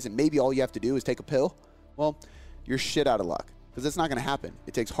 30 days, and maybe all you have to do is take a pill? Well, you're shit out of luck, because it's not going to happen.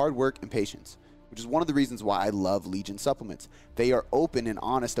 It takes hard work and patience, which is one of the reasons why I love Legion Supplements. They are open and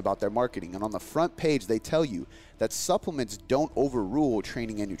honest about their marketing, and on the front page, they tell you that supplements don't overrule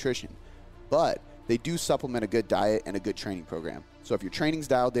training and nutrition, but they do supplement a good diet and a good training program. So if your training's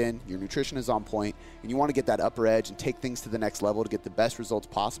dialed in, your nutrition is on point, and you want to get that upper edge and take things to the next level to get the best results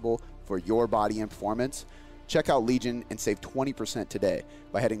possible for your body and performance, check out Legion and save 20% today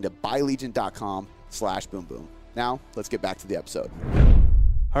by heading to buylegion.com/boomboom. Now, let's get back to the episode.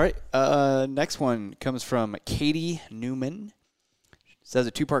 All right. Next one comes from Katie Newman. Says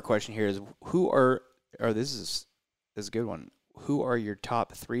a two-part question here is this is a good one. Who are your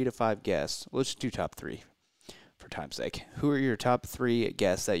top 3 to 5 guests? Let's just do top 3 for time's sake. Who are your top 3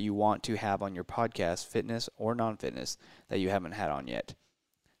 guests that you want to have on your podcast, fitness or non-fitness, that you haven't had on yet?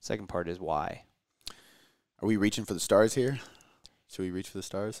 Second part is why. Are we reaching for the stars here? Should we reach for the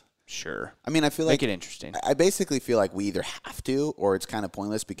stars? Sure. I mean, I feel like make it interesting. I basically feel like we either have to or it's kind of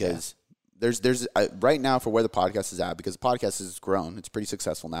pointless because there's right now for where the podcast is at, because the podcast has grown. It's pretty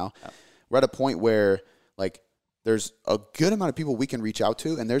successful now. Yeah. We're at a point where like there's a good amount of people we can reach out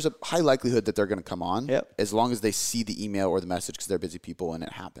to, and there's a high likelihood that they're going to come on as long as they see the email or the message, because they're busy people and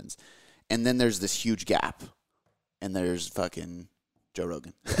it happens. And then there's this huge gap, and there's fucking Joe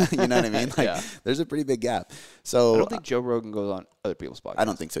Rogan. You know what I mean? Like, there's a pretty big gap. So I don't think Joe Rogan goes on other people's podcasts. I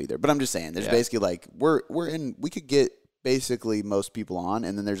don't think so either. But I'm just saying, there's basically like we could get basically most people on,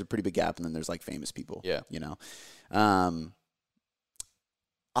 and then there's a pretty big gap, and then there's like famous people. Yeah. You know,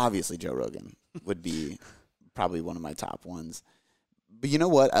 obviously Joe Rogan would be probably one of my top ones. But you know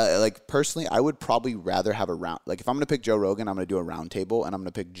what? Like personally, I would probably rather have a round. Like if I'm going to pick Joe Rogan, I'm going to do a round table, and I'm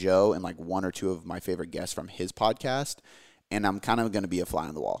going to pick Joe and like 1 or 2 of my favorite guests from his podcast. and I'm kind of going to be a fly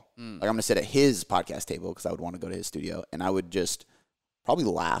on the wall. Like I'm going to sit at his podcast table because I would want to go to his studio, and I would just probably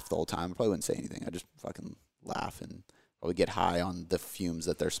laugh the whole time. I probably wouldn't say anything. I just fucking laugh and probably get high on the fumes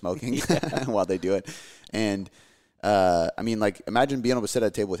that they're smoking while they do it. And I mean, like, imagine being able to sit at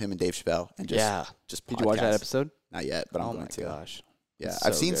a table with him and Dave Chappelle and just podcast. Did you watch that episode? Not yet, but I'm going to. Oh my gosh. Yeah, It's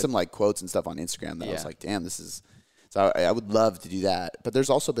I've so seen good. some like quotes and stuff on Instagram that I was like, damn, this is. So I would love to do that. But there's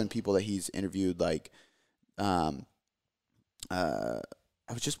also been people that he's interviewed, like, I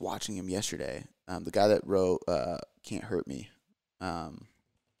was just watching him yesterday. The guy that wrote "Can't Hurt Me."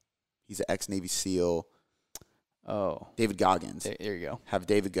 He's an ex-Navy SEAL. Oh, David Goggins. there you go. Have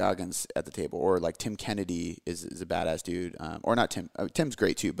David Goggins at the table, or like Tim Kennedy is a badass dude, or not Tim. Tim's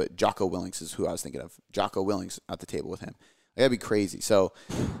great too, but Jocko Willings is who I was thinking of. Jocko Willings at the table with him. That'd be crazy. So,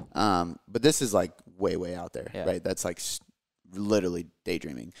 but this is like way out there, right? That's like literally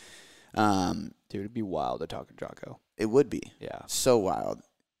daydreaming. Dude, it'd be wild to talk to Jocko. It would be, Yeah. so wild.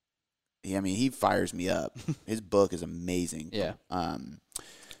 I mean, he fires me up. His book is amazing. Yeah.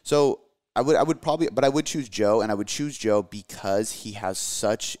 So I would probably, but I would choose Joe, and I would choose Joe because he has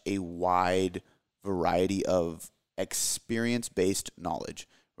such a wide variety of experience-based knowledge,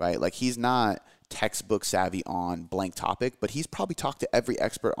 right? Like, he's not textbook savvy on blank topic, but he's probably talked to every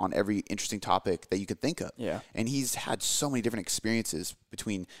expert on every interesting topic that you could think of. Yeah. And he's had so many different experiences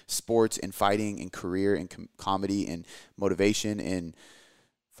between sports and fighting and career and comedy and motivation and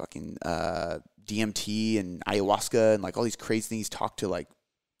fucking DMT and ayahuasca and like all these crazy things. He's talked to like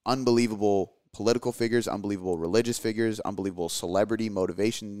unbelievable political figures, unbelievable religious figures, unbelievable celebrity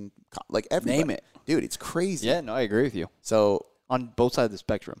motivation, like everybody. Name it. Dude, it's crazy. Yeah, no, I agree with you. So On both sides of the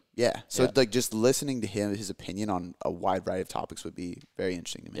spectrum. yeah. So Yeah. like just listening to him, his opinion on a wide variety of topics would be very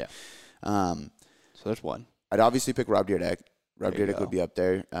interesting to me. Yeah. So there's one. I'd obviously pick Rob Dyrdek. Rob There you Dyrdek would go. be up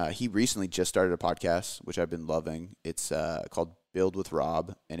there. He recently just started a podcast, which I've been loving. It's called Build with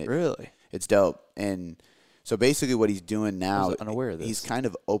Rob, and Really? it's dope. And so basically what he's doing now, was unaware of this. he's kind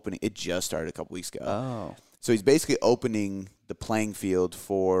of opening. It just started a couple weeks ago. Oh. So he's basically opening the playing field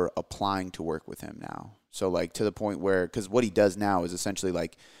for applying to work with him now. So like to the point where, because what he does now is essentially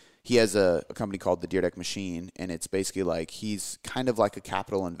like he has a company called the Dyrdek Machine, and it's basically like he's kind of like a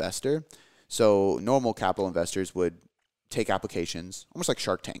capital investor. So normal capital investors would take applications, almost like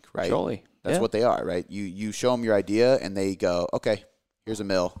Shark Tank, right? Totally. That's Yeah. what they are, right? You show them your idea, and they go, okay, here's a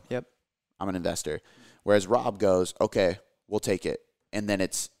mill. Yep. I'm an investor. Whereas Rob goes, okay, we'll take it. And then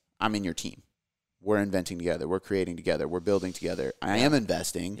it's, I'm in your team. We're inventing together. We're creating together. We're building together. I am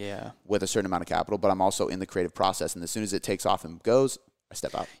investing Yeah. with a certain amount of capital, but I'm also in the creative process. And as soon as it takes off and goes, I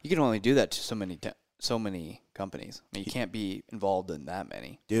step out. You can only do that to so many companies. I mean, you can't be involved in that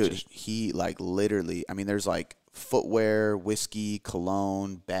many. Dude, he like literally, I mean, there's like footwear, whiskey,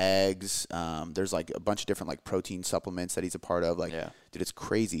 cologne, bags. There's like a bunch of different like protein supplements that he's a part of. Like, Yeah. dude, it's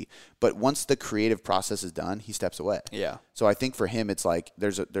crazy. But once the creative process is done, he steps away. Yeah. So I think for him, it's like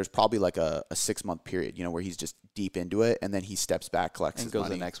there's probably like a 6-month period, you know, where he's just deep into it, and then he steps back, collects And his goes to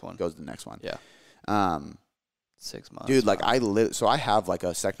money, the next one. goes to the next one. Yeah. 6 months. Dude, like so I have like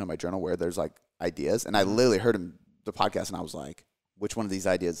a section of my journal where there's like ideas, and I literally heard him the podcast, and I was like, which one of these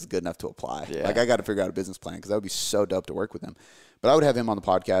ideas is good enough to apply? Yeah. Like I got to figure out a business plan because that would be so dope to work with him. But I would have him on the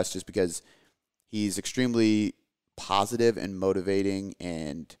podcast just because he's extremely positive and motivating,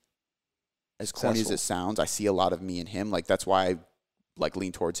 and as corny as Successful. it sounds, I see a lot of me in him. Like that's why I like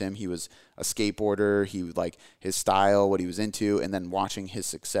lean towards him. He was a skateboarder. He would like his style, what he was into, and then watching his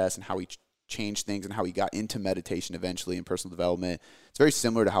success and how he changed things and how he got into meditation eventually and personal development. It's very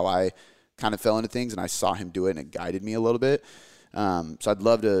similar to how I kind of fell into things, and I saw him do it, and it guided me a little bit. So I'd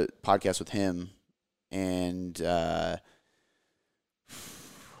love to podcast with him. And So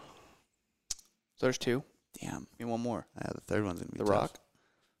there's two. damn, Give me one more. the third one's gonna be The tough. Rock.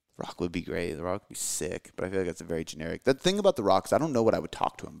 The Rock would be great. The Rock would be sick, but I feel like that's a very generic. The thing about The Rock is I don't know what I would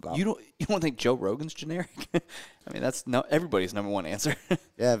talk to him about. You don't think Joe Rogan's generic? I mean, that's everybody's number one answer.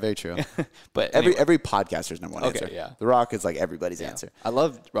 Yeah, very true. But Every podcaster's number one Okay, answer. yeah. The Rock is like everybody's yeah. answer. I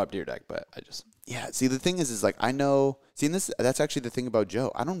love Rob Dyrdek, but I just Yeah. See, the thing is like I know. See, and that's actually the thing about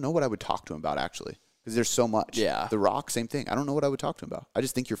Joe. I don't know what I would talk to him about actually, because there's so much. Yeah. The Rock, same thing. I don't know what I would talk to him about. I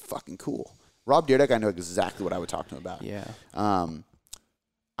just think you're fucking cool. Rob Dyrdek, I know exactly what I would talk to him about. yeah.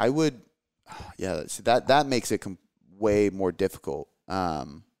 I would. Yeah. See, that makes it way more difficult. I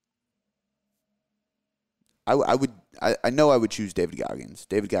know I would choose David Goggins.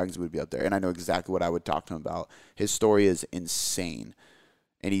 David Goggins would be up there, and I know exactly what I would talk to him about. His story is insane,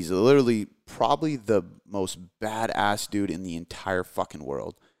 and he's literally probably the most badass dude in the entire fucking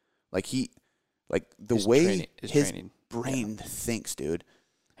world. Like the His way training- his his training. brain thinks, dude.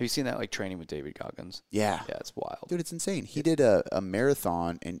 Have you seen that, like, Training with David Goggins? Yeah. Yeah, it's wild. Dude, it's insane. He did a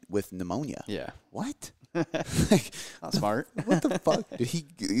marathon with pneumonia. Yeah. What? Not smart. What the fuck? Dude, he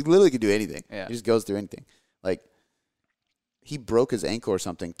literally could do anything. Yeah. He just goes through anything. Like, he broke his ankle or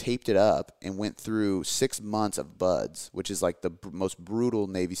something, taped it up, and went through 6 months of BUDS, which is like the most brutal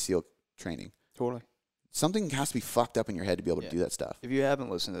Navy SEAL training. Totally. Something has to be fucked up in your head to be able to do that stuff. If you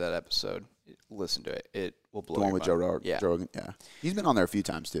haven't listened to that episode, listen to it. It will blow The one your with mind. Joe Rogan. Yeah. He's been on there a few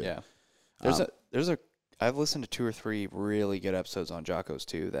times, too. Yeah. I've listened to 2 or 3 really good episodes on Jocko's,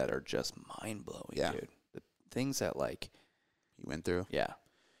 too, that are just mind-blowing, Yeah. dude. The things that, like, He went through. yeah.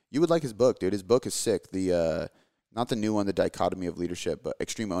 You would like his book, dude. His book is sick. Not the new one, The Dichotomy of Leadership, but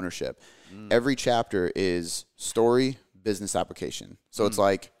Extreme Ownership. Every chapter is story, business application. So it's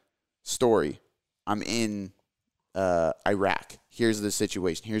like, story, I'm in Iraq. Here's the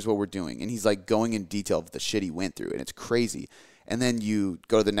situation. Here's what we're doing. And he's like going in detail of the shit he went through, and it's crazy. And then you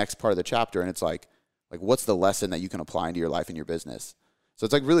go to the next part of the chapter, and it's like what's the lesson that you can apply into your life and your business? So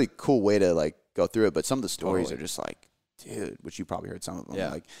it's like really cool way to like go through it. But some of the stories are just like, dude, which you probably heard some of them.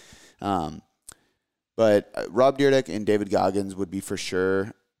 Yeah. Like, but Rob Dyrdek and David Goggins would be for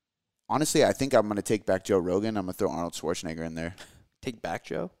sure. Honestly, I think I'm going to take back Joe Rogan. I'm going to throw Arnold Schwarzenegger in there. Take back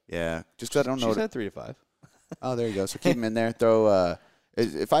Joe? Yeah, just because I don't know. She said 3 to 5. Oh, there you go. So keep him in there. Throw.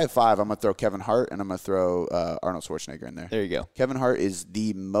 If I have 5, I'm going to throw Kevin Hart, and I'm going to throw Arnold Schwarzenegger in there. There you go. Kevin Hart is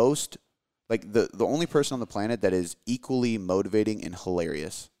the most, like, the only person on the planet that is equally motivating and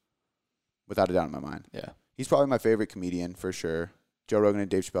hilarious, without a doubt in my mind. Yeah. He's probably my favorite comedian for sure. Joe Rogan and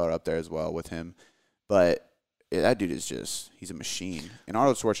Dave Chappelle are up there as well with him. But that dude is just, he's a machine. And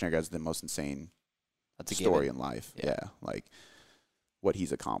Arnold Schwarzenegger has the most insane That's a story given. in life. Yeah. Yeah, like what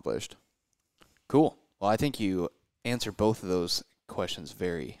he's accomplished. Cool. Well, I think you answered both of those questions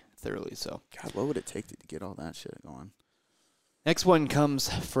very thoroughly. So, God, what would it take to get all that shit going? next one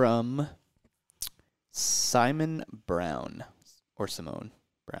comes from Simon Brown, or Simone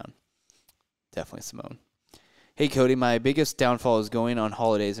Brown. Definitely Simone. Hey, Cody, my biggest downfall is going on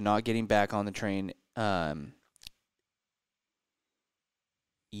holidays and not getting back on the train.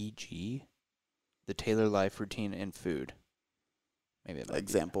 E.g., the Taylor life routine and food. Maybe it might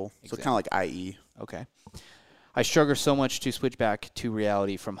Example. be. So kind of like IE. Okay. I struggle so much to switch back to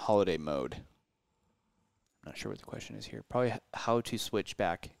reality from holiday mode. I'm not sure what the question is here. Probably how to switch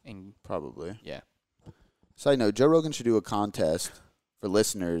back. And Probably. yeah. Side note, Joe Rogan should do a contest for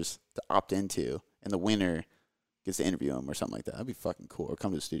listeners to opt into, and the winner gets to interview him or something like that. That'd be fucking cool. Or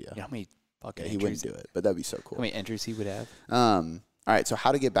come to the studio. You know how many fucking Yeah, he wouldn't entries, do it, but that'd be so cool. how many entries he would have All right, so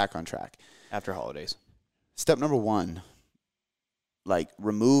how to get back on track. after holidays? Step number 1, like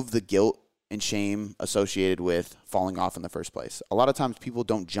remove the guilt and shame associated with falling off in the first place. A lot of times people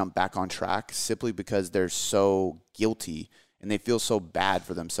don't jump back on track simply because they're so guilty and they feel so bad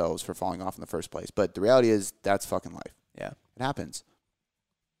for themselves for falling off in the first place. But the reality is that's fucking life. Yeah. It happens.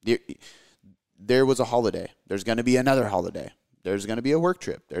 There was a holiday. There's going to be another holiday. There's going to be a work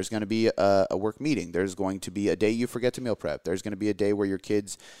trip. There's going to be a work meeting. There's going to be a day you forget to meal prep. There's going to be a day where your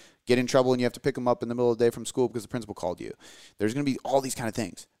kids get in trouble and you have to pick them up in the middle of the day from school because the principal called you. There's going to be all these kind of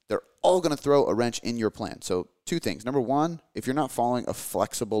things. They're all going to throw a wrench in your plan. So 2 things. Number 1, if you're not following a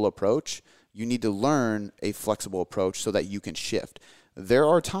flexible approach, you need to learn a flexible approach so that you can shift. There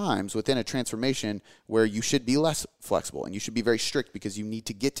are times within a transformation where you should be less flexible and you should be very strict because you need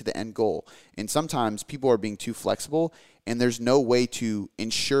to get to the end goal. And sometimes people are being too flexible and there's no way to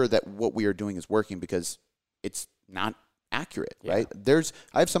ensure that what we are doing is working because it's not accurate, right?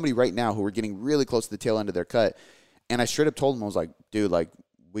 I have somebody right now who are getting really close to the tail end of their cut, and I straight up told them, I was like, dude, like,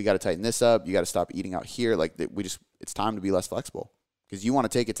 we got to tighten this up. You got to stop eating out here. Like, it's time to be less flexible because you want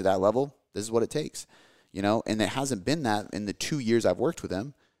to take it to that level. This is what it takes, you know? And it hasn't been that in the 2 years I've worked with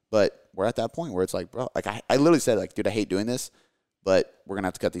him, but we're at that point where it's like, bro, like I literally said, like, dude, I hate doing this, but we're going to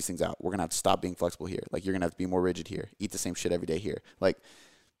have to cut these things out. We're going to have to stop being flexible here. Like, you're going to have to be more rigid here. Eat the same shit every day here. Like,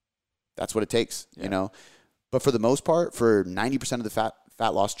 that's what it takes, you know? But for the most part, for 90% of the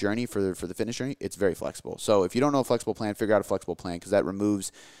fat loss journey, for the fitness journey, it's very flexible. So if you don't know a flexible plan, figure out a flexible plan because that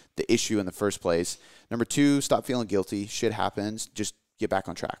removes the issue in the first place. Number 2, stop feeling guilty. Shit happens. Just get back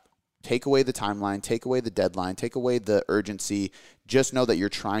on track. Take away the timeline, take away the deadline, take away the urgency. Just know that you're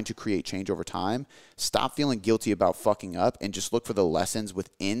trying to create change over time. Stop feeling guilty about fucking up and just look for the lessons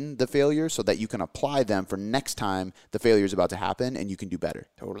within the failure so that you can apply them for next time the failure is about to happen and you can do better.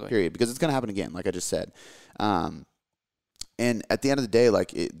 Totally. Period. Because it's going to happen again, like I just said. And at the end of the day, like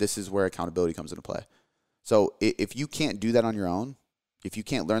this is where accountability comes into play. So if you can't do that on your own, if you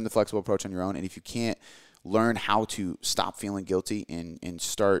can't learn the flexible approach on your own, and if you can't learn how to stop feeling guilty and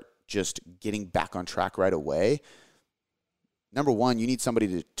start just getting back on track right away, number one, you need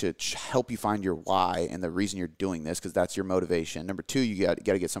somebody to help you find your why and the reason you're doing this, because that's your motivation. Number two, you got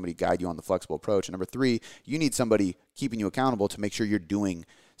to get somebody to guide you on the flexible approach. And number three, you need somebody keeping you accountable to make sure you're doing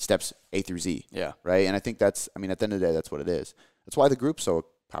steps A through Z. Yeah. Right. And I think at the end of the day, that's what it is. That's why the group's so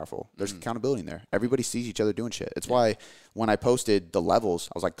powerful. There's accountability in there. Everybody sees each other doing shit. It's why when I posted the levels,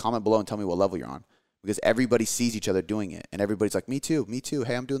 I was like, comment below and tell me what level you're on, because everybody sees each other doing it. And everybody's like, me too.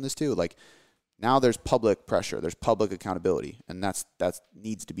 Hey, I'm doing this too. Like, now there's public pressure, there's public accountability, and that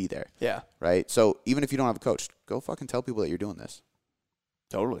needs to be there. Yeah. Right? So even if you don't have a coach, go fucking tell people that you're doing this.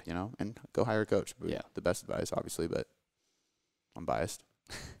 Totally. You know, and go hire a coach. Yeah. The best advice, obviously, but I'm biased.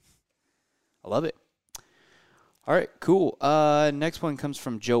 I love it. All right, cool. Next one comes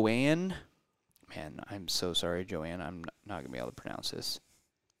from Joanne. Man, I'm so sorry, Joanne. I'm not going to be able to pronounce this.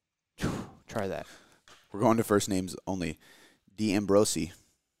 Try that. We're going to first names only. D'Ambrosi.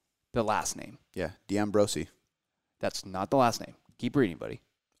 The last name. Yeah, D'Ambrosi. That's not the last name. Keep reading, buddy.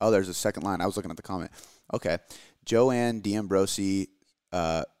 Oh, there's a second line. I was looking at the comment. Okay. Joanne D'Ambrosi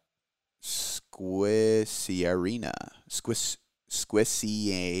Squisciarina.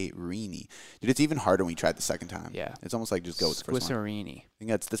 Squisciarini. Dude, it's even harder when you try it the second time. Yeah. It's almost like just go with the first one. Squisciarini. I think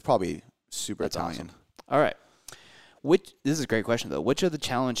that's probably super That's Italian. awesome. All right. This is a great question, though. Which of the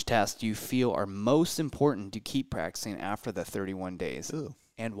challenge tasks do you feel are most important to keep practicing after the 31 days? Ooh.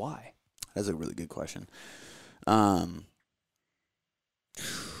 And why? That's a really good question. You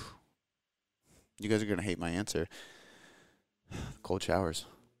guys are going to hate my answer. Cold showers.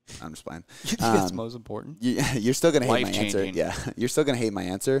 I'm just playing. You think it's most important? You're still going to hate my answer. Life-changing. Yeah. You're still going to hate my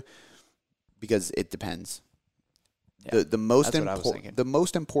answer because it depends. Yeah, The most that's what I was thinking. the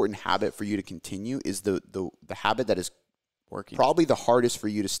most important habit for you to continue is the habit that is Working. probably the hardest for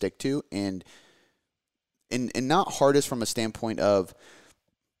you to stick to, and not hardest from a standpoint of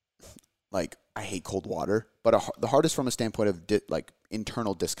like I hate cold water, but the hardest from a standpoint of like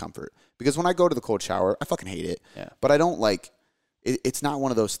internal discomfort. Because when I go to the cold shower, I fucking hate it. Yeah. But I don't like it. It's not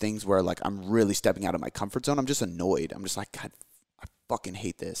one of those things where like I'm really stepping out of my comfort zone. I'm just annoyed. I'm just like, God, I fucking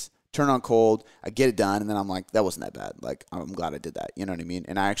hate this. Turn on cold, I get it done, and then I'm like, that wasn't that bad. Like, I'm glad I did that. You know what I mean?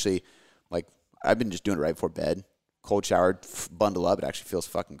 And I actually, like, I've been just doing it right before bed. Cold shower, bundle up. It actually feels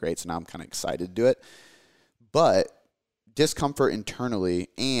fucking great. So now I'm kind of excited to do it. But discomfort internally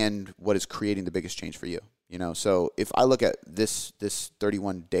and what is creating the biggest change for you. You know, so if I look at this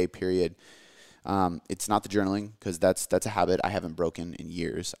 31-day period, it's not the journaling, because that's a habit I haven't broken in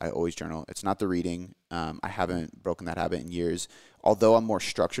years. I always journal. It's not the reading. I haven't broken that habit in years. Although I'm more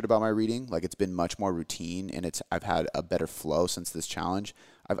structured about my reading, like it's been much more routine, and I've had a better flow since this challenge.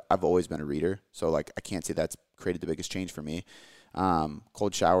 I've always been a reader, so like I can't say that's created the biggest change for me.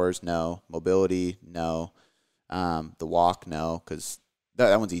 Cold showers, no. Mobility, no. The walk, no, because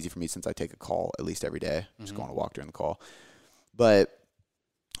that one's easy for me since I take a call at least every day. I'm just going to walk during the call. But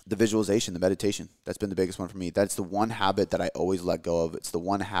the visualization, the meditation, that's been the biggest one for me. That's the one habit that I always let go of. It's the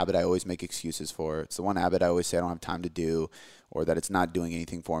one habit I always make excuses for. It's the one habit I always say I don't have time to do, or that it's not doing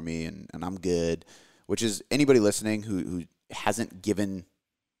anything for me and I'm good, which is anybody listening who hasn't given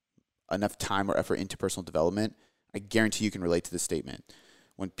enough time or effort into personal development, I guarantee you can relate to this statement.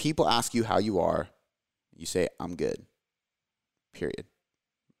 When people ask you how you are, you say, I'm good, period.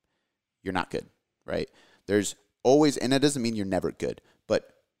 You're not good, right? There's always, and that doesn't mean you're never good, but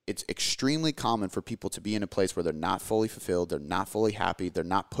it's extremely common for people to be in a place where they're not fully fulfilled, they're not fully happy, they're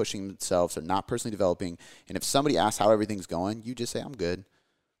not pushing themselves, they're not personally developing. And if somebody asks how everything's going, you just say, I'm good.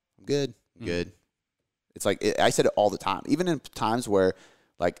 I'm good. I'm good. It's like, I said it all the time. Even in times where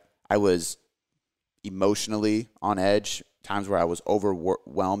like I was emotionally on edge, times where I was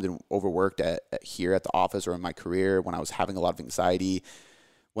overwhelmed and overworked here at the office or in my career, when I was having a lot of anxiety,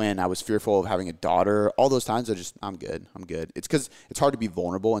 when I was fearful of having a daughter, all those times I'm good. I'm good. It's because it's hard to be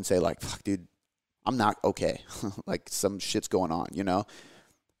vulnerable and say like, fuck, dude, I'm not okay. Like some shit's going on, you know?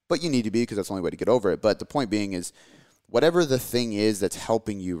 But you need to be, because that's the only way to get over it. But the point being is, whatever the thing is that's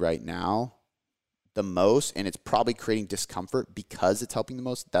helping you right now the most, and it's probably creating discomfort because it's helping the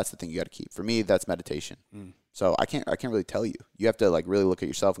most, that's the thing you got to keep. For me, that's meditation. So I can't really tell you. You have to like really look at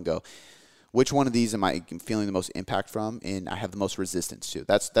yourself and go, which one of these am I feeling the most impact from, and I have the most resistance to?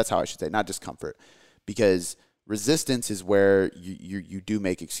 That's how I should say, not discomfort. Because resistance is where you do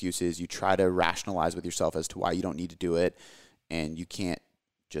make excuses. You try to rationalize with yourself as to why you don't need to do it, and you can't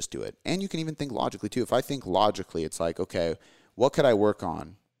just do it. And you can even think logically too. If I think logically, it's like, okay, what could I work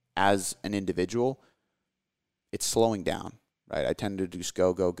on as an individual? It's slowing down, right? I tend to just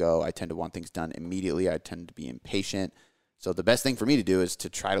go. I tend to want things done immediately. I tend to be impatient. So the best thing for me to do is to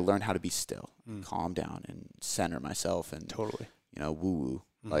try to learn how to be still, calm down, and center myself, and Totally. woo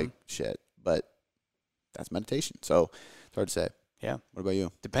like shit. But that's meditation. So it's hard to say. Yeah. What about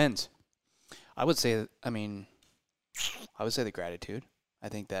you? Depends. I would say the gratitude. I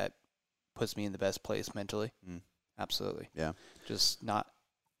think that puts me in the best place mentally. Absolutely. Yeah. Just not,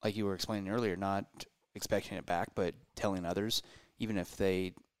 like you were explaining earlier, not expecting it back, but telling others, even if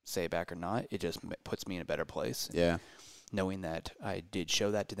they say it back or not, it just puts me in a better place. Yeah. Knowing that I did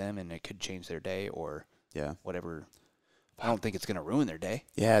show that to them and it could change their day or whatever. I don't think it's going to ruin their day.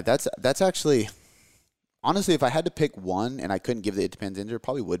 Yeah, that's actually, honestly, if I had to pick one and I couldn't give the it depends answer, it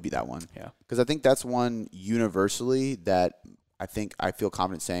probably would be that one. Yeah. Because I think that's one universally that I feel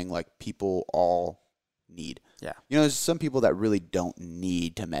confident saying like people all need. Yeah. You know, there's some people that really don't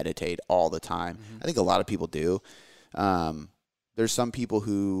need to meditate all the time. I think a lot of people do. There's some people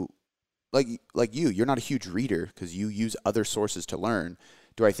who, like you're not a huge reader because you use other sources to learn.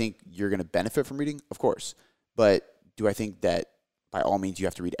 Do I think you're going to benefit from reading? Of course. But do I think that by all means you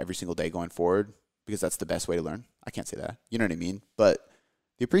have to read every single day going forward because that's the best way to learn? I can't say that. You know what I mean? But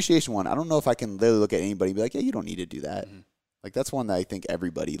the appreciation one, I don't know if I can literally look at anybody and be like, yeah, you don't need to do that. Like that's one that I think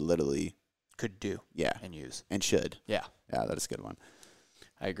everybody literally could do. Yeah. And use. And should. Yeah. Yeah, that is a good one.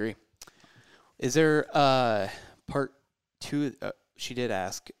 I agree. Is there part two? She did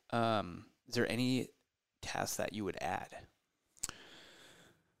ask, is there any tasks that you would add?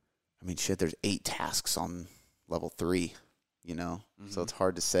 I mean, shit, there's 8 tasks on level 3, you know? So it's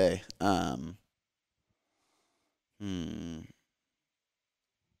hard to say. I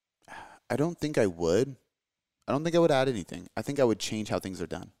don't think I would. I don't think I would add anything. I think I would change how things are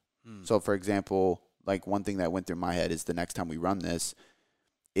done. So, for example, like one thing that went through my head is the next time we run this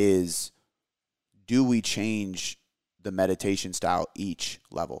is, do we change the meditation style each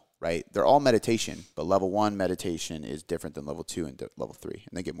level, right? They're all meditation, but level 1 meditation is different than level 2 and level 3,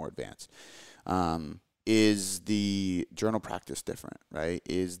 and they get more advanced. Is the journal practice different, right?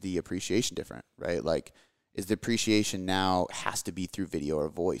 Is the appreciation different, right? Like, is the appreciation now has to be through video or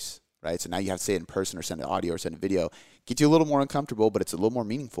voice, right? So now you have to say it in person or send an audio or send a video. Gets you a little more uncomfortable, but it's a little more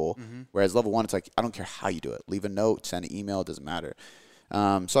meaningful. Whereas level 1, it's like, I don't care how you do it. Leave a note, send an email, it doesn't matter.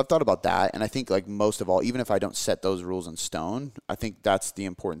 So I've thought about that, and I think like most of all, even if I don't set those rules in stone, I think that's the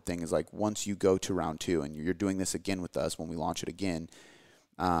important thing is like once you go to round 2 and you're doing this again with us when we launch it again,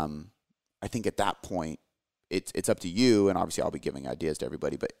 I think at that point it's up to you, and obviously I'll be giving ideas to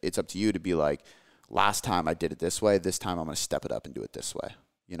everybody, but it's up to you to be like, last time I did it this way, this time I'm going to step it up and do it this way.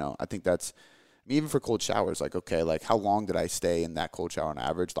 You know, I think that's, I mean, even for cold showers, like, okay, like how long did I stay in that cold shower on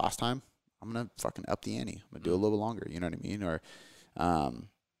average last time? I'm going to fucking up the ante. I'm going to do a little longer, you know what I mean? Or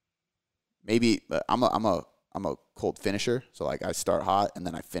maybe I'm a cold finisher, so like I start hot and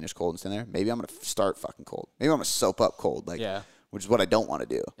then I finish cold and stand there. Maybe I'm gonna start fucking cold. Maybe I'm gonna soap up cold, like which is what I don't want to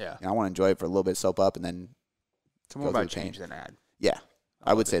do. Yeah, you know, I want to enjoy it for a little bit, soap up, and then it's more about change than add. Yeah,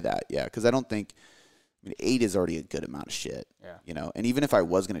 I would say that. Yeah, because I don't think, I mean, 8 is already a good amount of shit. Yeah, you know, and even if I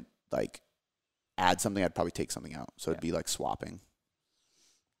was gonna like add something, I'd probably take something out. So it'd be like swapping.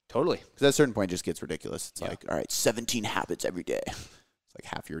 Totally. Because at a certain point, it just gets ridiculous. It's like, all right, 17 habits every day. It's like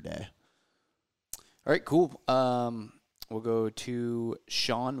half your day. All right, cool. We'll go to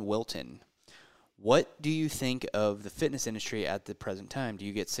Sean Wilton. What do you think of the fitness industry at the present time? Do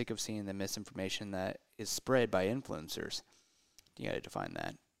you get sick of seeing the misinformation that is spread by influencers? You got to define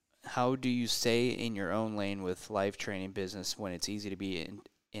that. How do you stay in your own lane with life training business when it's easy to be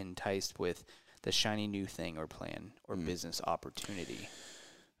enticed with the shiny new thing or plan or business opportunity?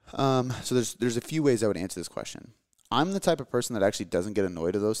 So there's a few ways I would answer this question. I'm the type of person that actually doesn't get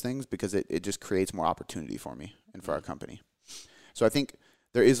annoyed at those things because it just creates more opportunity for me and for our company. So I think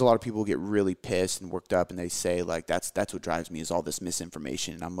there is a lot of people who get really pissed and worked up and they say like that's what drives me is all this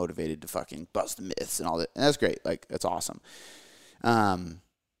misinformation and I'm motivated to fucking bust the myths and all that. And that's great. Like that's awesome.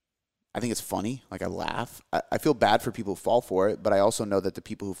 I think it's funny. Like I laugh. I feel bad for people who fall for it, but I also know that the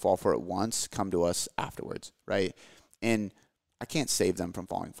people who fall for it once come to us afterwards, right? And I can't save them from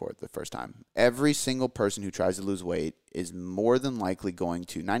falling for it the first time. Every single person who tries to lose weight is more than likely going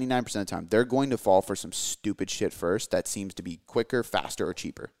to, 99% of the time, they're going to fall for some stupid shit first that seems to be quicker, faster, or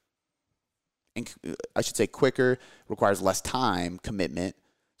cheaper. And I should say quicker, requires less time, commitment,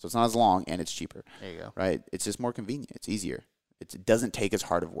 so it's not as long, and it's cheaper. There you go. Right? It's just more convenient. It's easier. It doesn't take as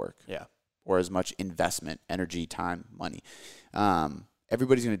hard of work. Yeah. Or as much investment, energy, time, money.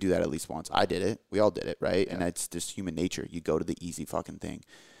 Everybody's going to do that at least once. I did it. We all did it, right? Yeah. And it's just human nature. You go to the easy fucking thing.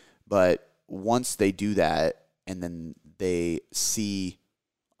 But once they do that and then they see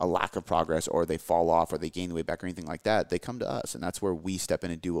a lack of progress or they fall off or they gain the weight back or anything like that, they come to us. And that's where we step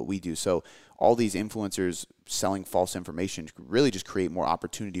in and do what we do. So all these influencers selling false information really just create more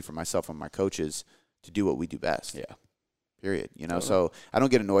opportunity for myself and my coaches to do what we do best. Yeah. period. You know, so I don't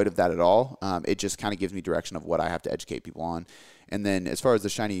get annoyed of that at all. It just kind of gives me direction of what I have to educate people on. And then as far as the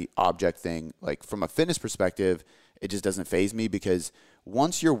shiny object thing, like from a fitness perspective, it just doesn't faze me because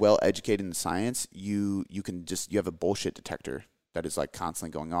once you're well educated in the science, you have a bullshit detector that is like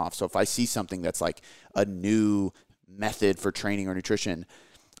constantly going off. So if I see something that's like a new method for training or nutrition,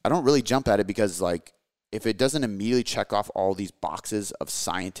 I don't really jump at it because like if it doesn't immediately check off all these boxes of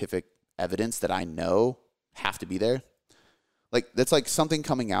scientific evidence that I know have to be there, like that's like something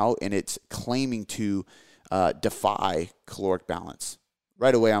coming out and it's claiming to defy caloric balance.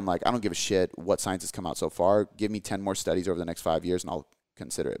 Right away, I'm like, I don't give a shit what science has come out so far. Give me 10 more studies over the next 5 years and I'll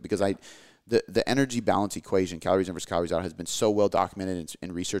consider it because the energy balance equation, calories in versus calories out, has been so well documented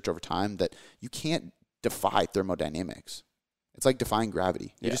in research over time that you can't defy thermodynamics. It's like defying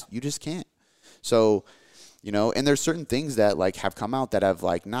gravity. You just can't. So, you know, and there's certain things that like have come out that have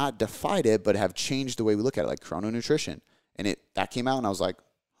like not defied it, but have changed the way we look at it, like chrononutrition. And that came out and I was like,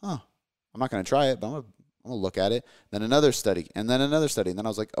 I'm not going to try it, but I'm going to look at it. Then another study and then another study. And then I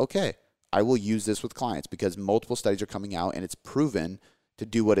was like, okay, I will use this with clients because multiple studies are coming out and it's proven to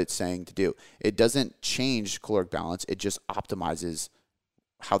do what it's saying to do. It doesn't change caloric balance. It just optimizes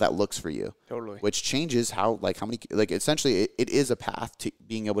how that looks for you. Totally. Which changes how many, essentially it is a path to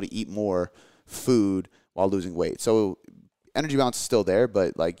being able to eat more food while losing weight. So energy balance is still there,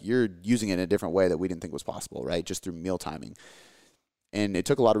 but like you're using it in a different way that we didn't think was possible, right? Just through meal timing. And it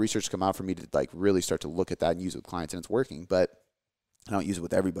took a lot of research to come out for me to like really start to look at that and use it with clients, and it's working, but I don't use it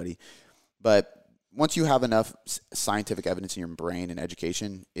with everybody. But once you have enough scientific evidence in your brain and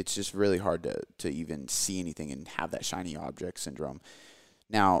education, it's just really hard to even see anything and have that shiny object syndrome.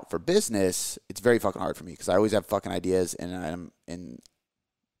 Now, for business, it's very fucking hard for me because I always have fucking ideas and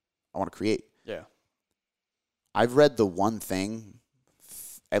I want to create. Yeah. I've read The One Thing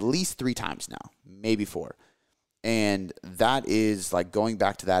at least 3 times now, maybe 4. And that is like going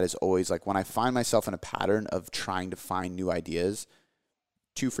back to that is always like when I find myself in a pattern of trying to find new ideas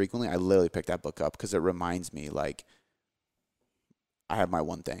too frequently, I literally pick that book up because it reminds me like I have my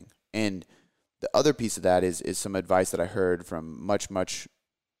one thing. And the other piece of that is some advice that I heard from much, much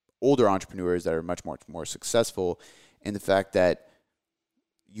older entrepreneurs that are much more successful, in the fact that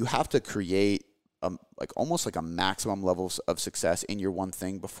you have to create almost like a maximum levels of success in your one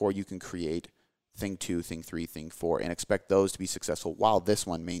thing before you can create thing 2, thing 3, thing 4, and expect those to be successful while this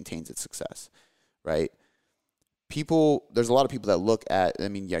one maintains its success, right? There's a lot of people that look at,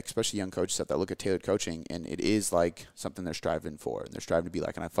 especially young coaches that look at tailored coaching, and it is like something they're striving for, and they're striving to be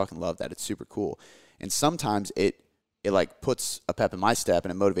like, and I fucking love that. It's super cool. And sometimes it like puts a pep in my step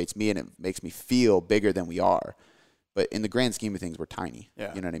and it motivates me and it makes me feel bigger than we are. But in the grand scheme of things, we're tiny.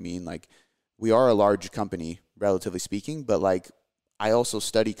 Yeah. You know what I mean? Like we are a large company, relatively speaking, but like I also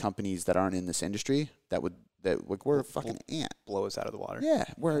study companies that aren't in this industry that we're a fucking ant. Blow us out of the water. Yeah,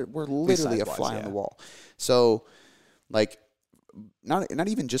 we're literally a fly on the wall. So, like, not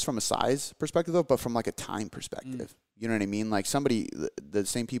even just from a size perspective though, but from like a time perspective. You know what I mean? Like the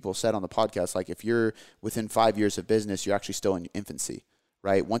same people said on the podcast, like if you're within 5 years of business, you're actually still in infancy,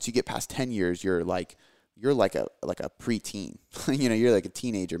 right? Once you get past 10 years, you're like a preteen. You know, you're like a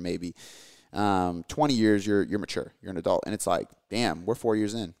teenager maybe. 20 years, you're mature. You're an adult. And it's like, damn, we're 4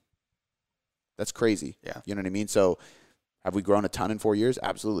 years in. That's crazy. Yeah. You know what I mean? So have we grown a ton in 4 years?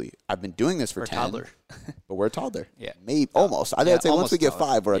 Absolutely. I've been doing this for 10. Toddler. But we're a toddler. Yeah. Maybe almost. I'd say once we get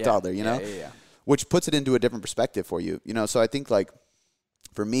 5, we're a toddler, you know? Yeah. Which puts it into a different perspective for you. You know, so I think like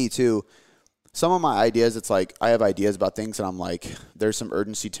for me too, some of my ideas, it's like I have ideas about things and I'm like, there's some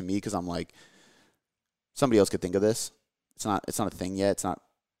urgency to me because I'm like, somebody else could think of this. It's not a thing yet. It's not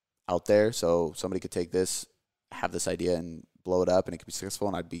out there. So somebody could take this, have this idea and blow it up and it could be successful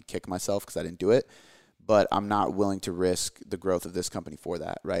and I'd be kicking myself because I didn't do it. But I'm not willing to risk the growth of this company for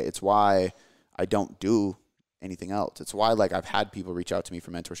that, right? It's why I don't do anything else. It's why like I've had people reach out to me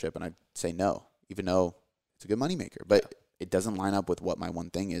for mentorship and I say no, even though it's a good moneymaker. But it doesn't line up with what my one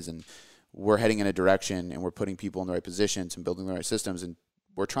thing is. And we're heading in a direction and we're putting people in the right positions and building the right systems. And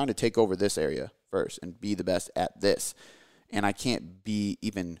we're trying to take over this area first and be the best at this. And I can't be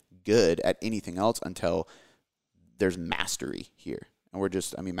even good at anything else until there's mastery here.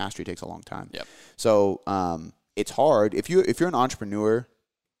 And mastery takes a long time. Yep. So it's hard. If you're an entrepreneur,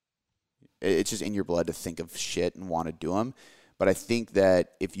 it's just in your blood to think of shit and want to do them. But I think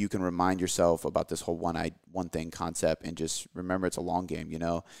that if you can remind yourself about this whole one thing concept and just remember it's a long game, you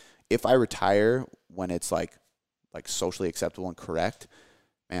know. If I retire when it's like socially acceptable and correct,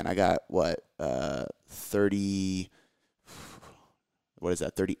 man, I got 38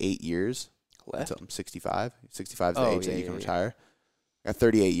 years left. until I'm 65. 65 is the age that you can retire. I got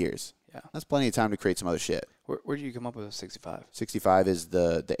 38 years. Yeah. That's plenty of time to create some other shit. Where do you come up with 65? 65 is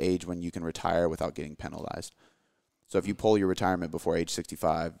the age when you can retire without getting penalized. So if you pull your retirement before age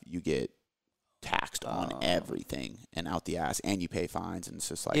 65, you get taxed on everything and out the ass, and you pay fines, and it's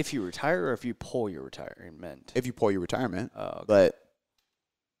just like If you retire or if you pull your retirement? if you pull your retirement. Okay. But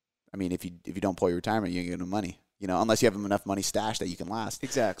I mean, if you don't pull your retirement, you ain't getting no money. You know, unless you have enough money stashed that you can last.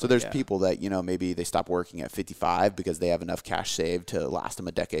 Exactly. So there's yeah. people that, you know, maybe they stop working at 55 because they have enough cash saved to last them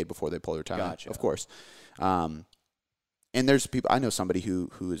a decade before they pull retirement. Gotcha. Of course. And there's people, I know somebody who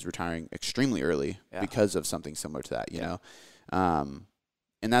is retiring extremely early because of something similar to that, you know.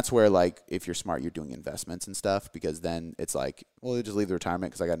 And that's where, like, if you're smart, you're doing investments and stuff, because then it's like, well, you just leave the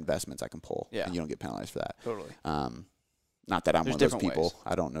retirement because I got investments I can pull. Yeah. And you don't get penalized for that. Totally. Not that I'm There's one of those different people. ways.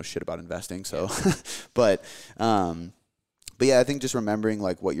 I don't know shit about investing, so. But yeah, I think just remembering,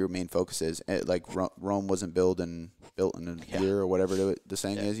 like, what your main focus is. Like, Rome wasn't built in a year or whatever the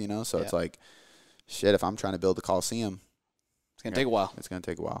saying is, you know? So it's like, shit, if I'm trying to build the Coliseum, It's going to take a while. It's going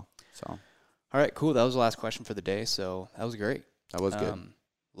to take a while. So. All right, cool. That was the last question for the day, so that was great. That was good.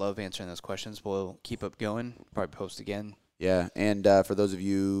 Love answering those questions. We'll keep up going. Probably post again. Yeah, and for those of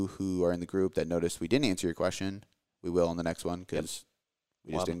you who are in the group that noticed we didn't answer your question, we will on the next one because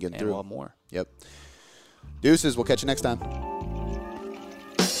we just didn't get through. And we'll have more. Yep. Deuces. We'll catch you next time.